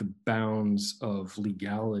allow the bounds of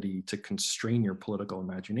legality to constrain your political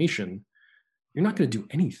imagination, you're not going to do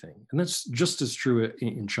anything. And that's just as true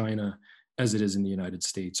in China as it is in the United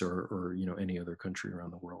States or any other country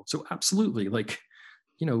around the world. So absolutely, like,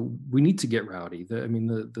 we need to get rowdy.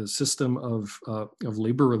 The system of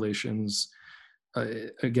labor relations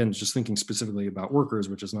again, just thinking specifically about workers,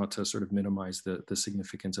 which is not to sort of minimize the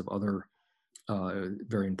significance of other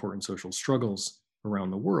very important social struggles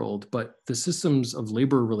around the world, but the systems of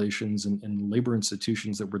labor relations and labor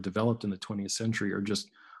institutions that were developed in the 20th century are just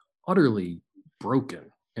utterly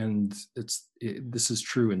broken. And this is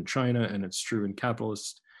true in China, and it's true in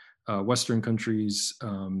capitalist Western countries.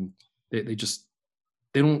 They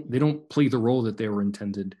don't play the role that they were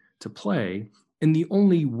intended to play. And the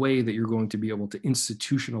only way that you're going to be able to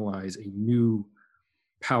institutionalize a new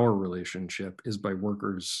power relationship is by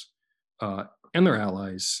workers and their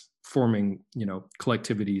allies forming,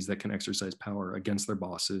 collectivities that can exercise power against their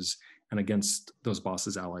bosses and against those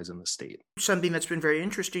bosses' allies in the state. Something that's been very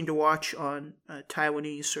interesting to watch on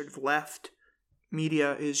Taiwanese sort of left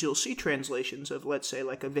media is you'll see translations of, let's say,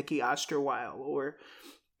 like a Vicky Osterweil or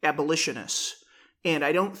abolitionists. And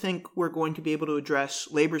I don't think we're going to be able to address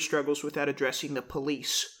labor struggles without addressing the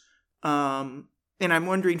police. And I'm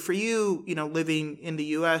wondering for you, living in the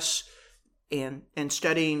U.S. and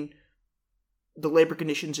studying the labor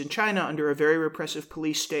conditions in China under a very repressive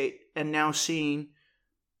police state, and now seeing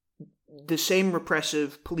the same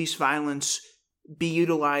repressive police violence be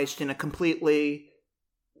utilized in a completely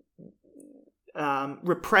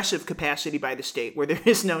repressive capacity by the state, where there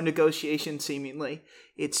is no negotiation seemingly.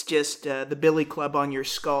 It's just the billy club on your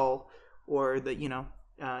skull, or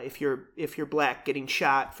if you're black, getting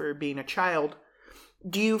shot for being a child.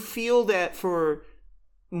 Do you feel that for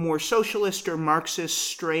more socialist or Marxist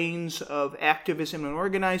strains of activism and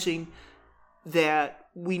organizing, that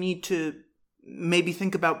we need to maybe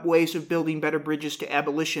think about ways of building better bridges to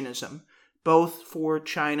abolitionism, both for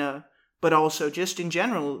China, but also just in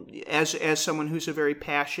general, as someone who's a very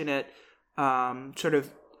passionate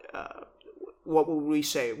what would we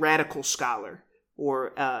say, radical scholar,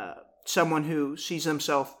 or someone who sees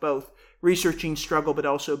himself both researching struggle but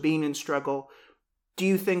also being in struggle? Do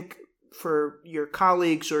you think for your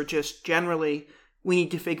colleagues, or just generally, we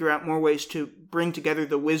need to figure out more ways to bring together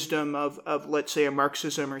the wisdom of let's say, a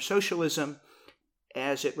Marxism or socialism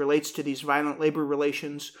as it relates to these violent labor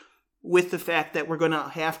relations, with the fact that we're going to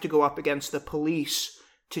have to go up against the police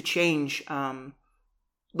to change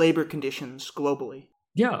labor conditions globally?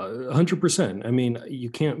 Yeah, 100%. I mean, you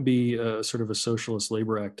can't be sort of a socialist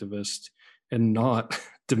labor activist and not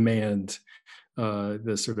demand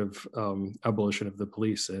the sort of abolition of the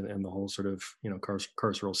police and the whole sort of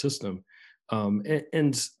carceral system.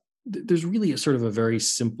 And there's really a sort of a very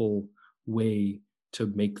simple way to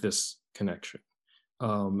make this connection.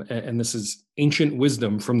 And this is ancient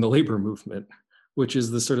wisdom from the labor movement, which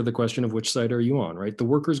is the sort of the question of which side are you on, right? The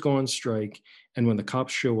workers go on strike, and when the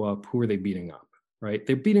cops show up, who are they beating up, right?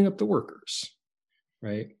 They're beating up the workers,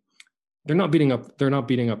 right? They're not beating up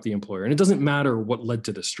the employer. And it doesn't matter what led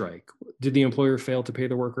to the strike. Did the employer fail to pay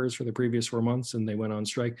the workers for the previous 4 months and they went on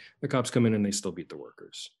strike? The cops come in and they still beat the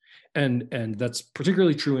workers. And that's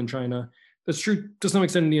particularly true in China. That's true to some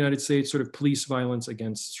extent in the United States. Sort of police violence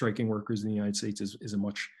against striking workers in the United States is a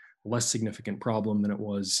much less significant problem than it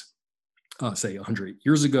was, say, 100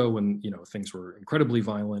 years ago, when things were incredibly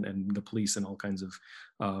violent and the police and all kinds of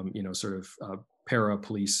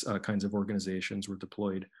para-police kinds of organizations were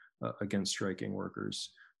deployed against striking workers.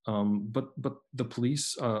 But the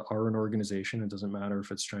police are an organization, it doesn't matter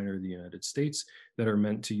if it's China or the United States, that are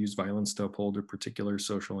meant to use violence to uphold a particular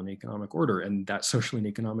social and economic order. And that social and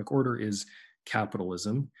economic order is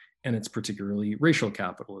capitalism, and it's particularly racial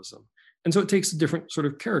capitalism. And so it takes a different sort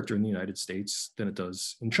of character in the United States than it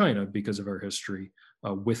does in China because of our history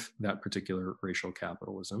with that particular racial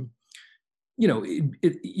capitalism. You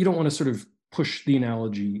don't want to sort of push the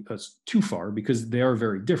analogy too far because they are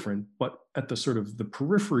very different, but at the sort of the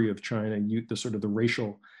periphery of China, the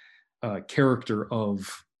racial character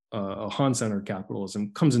of a Han-centered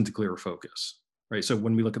capitalism comes into clearer focus, right? So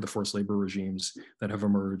when we look at the forced labor regimes that have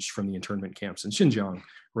emerged from the internment camps in Xinjiang,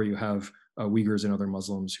 where you have Uyghurs and other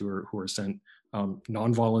Muslims who are sent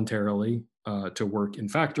non-voluntarily to work in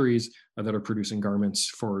factories that are producing garments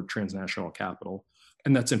for transnational capital,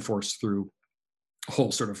 and that's enforced through a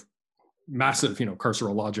whole sort of massive,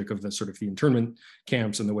 carceral logic of the sort of the internment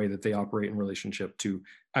camps and the way that they operate in relationship to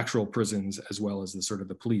actual prisons, as well as the sort of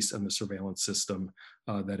the police and the surveillance system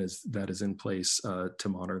that is in place to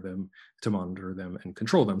monitor them and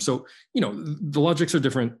control them. So, the logics are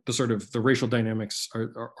different. The sort of the racial dynamics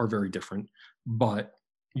are very different, but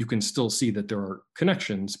you can still see that there are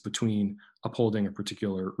connections between upholding a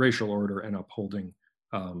particular racial order and upholding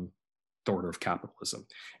the order of capitalism.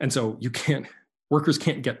 And so workers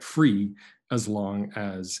can't get free as long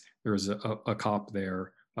as there is a cop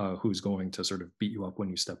there who's going to sort of beat you up when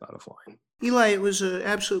you step out of line. Eli, it was an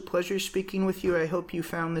absolute pleasure speaking with you. I hope you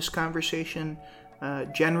found this conversation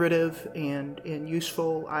generative and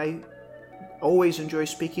useful. I always enjoy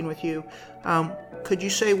speaking with you. Could you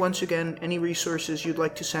say once again any resources you'd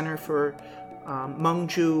like to center for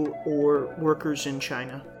Hmongju or workers in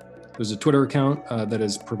China? There's a Twitter account that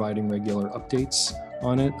is providing regular updates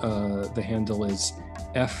on it. The handle is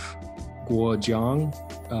fguojiang.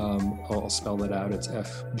 I'll spell that out. It's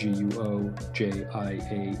FGUOJIANG,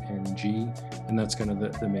 and that's kind of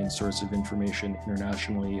the main source of information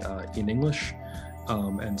internationally in English.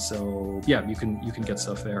 And so, yeah, you can get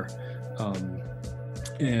stuff there.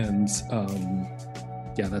 That's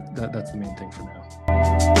the main thing for now.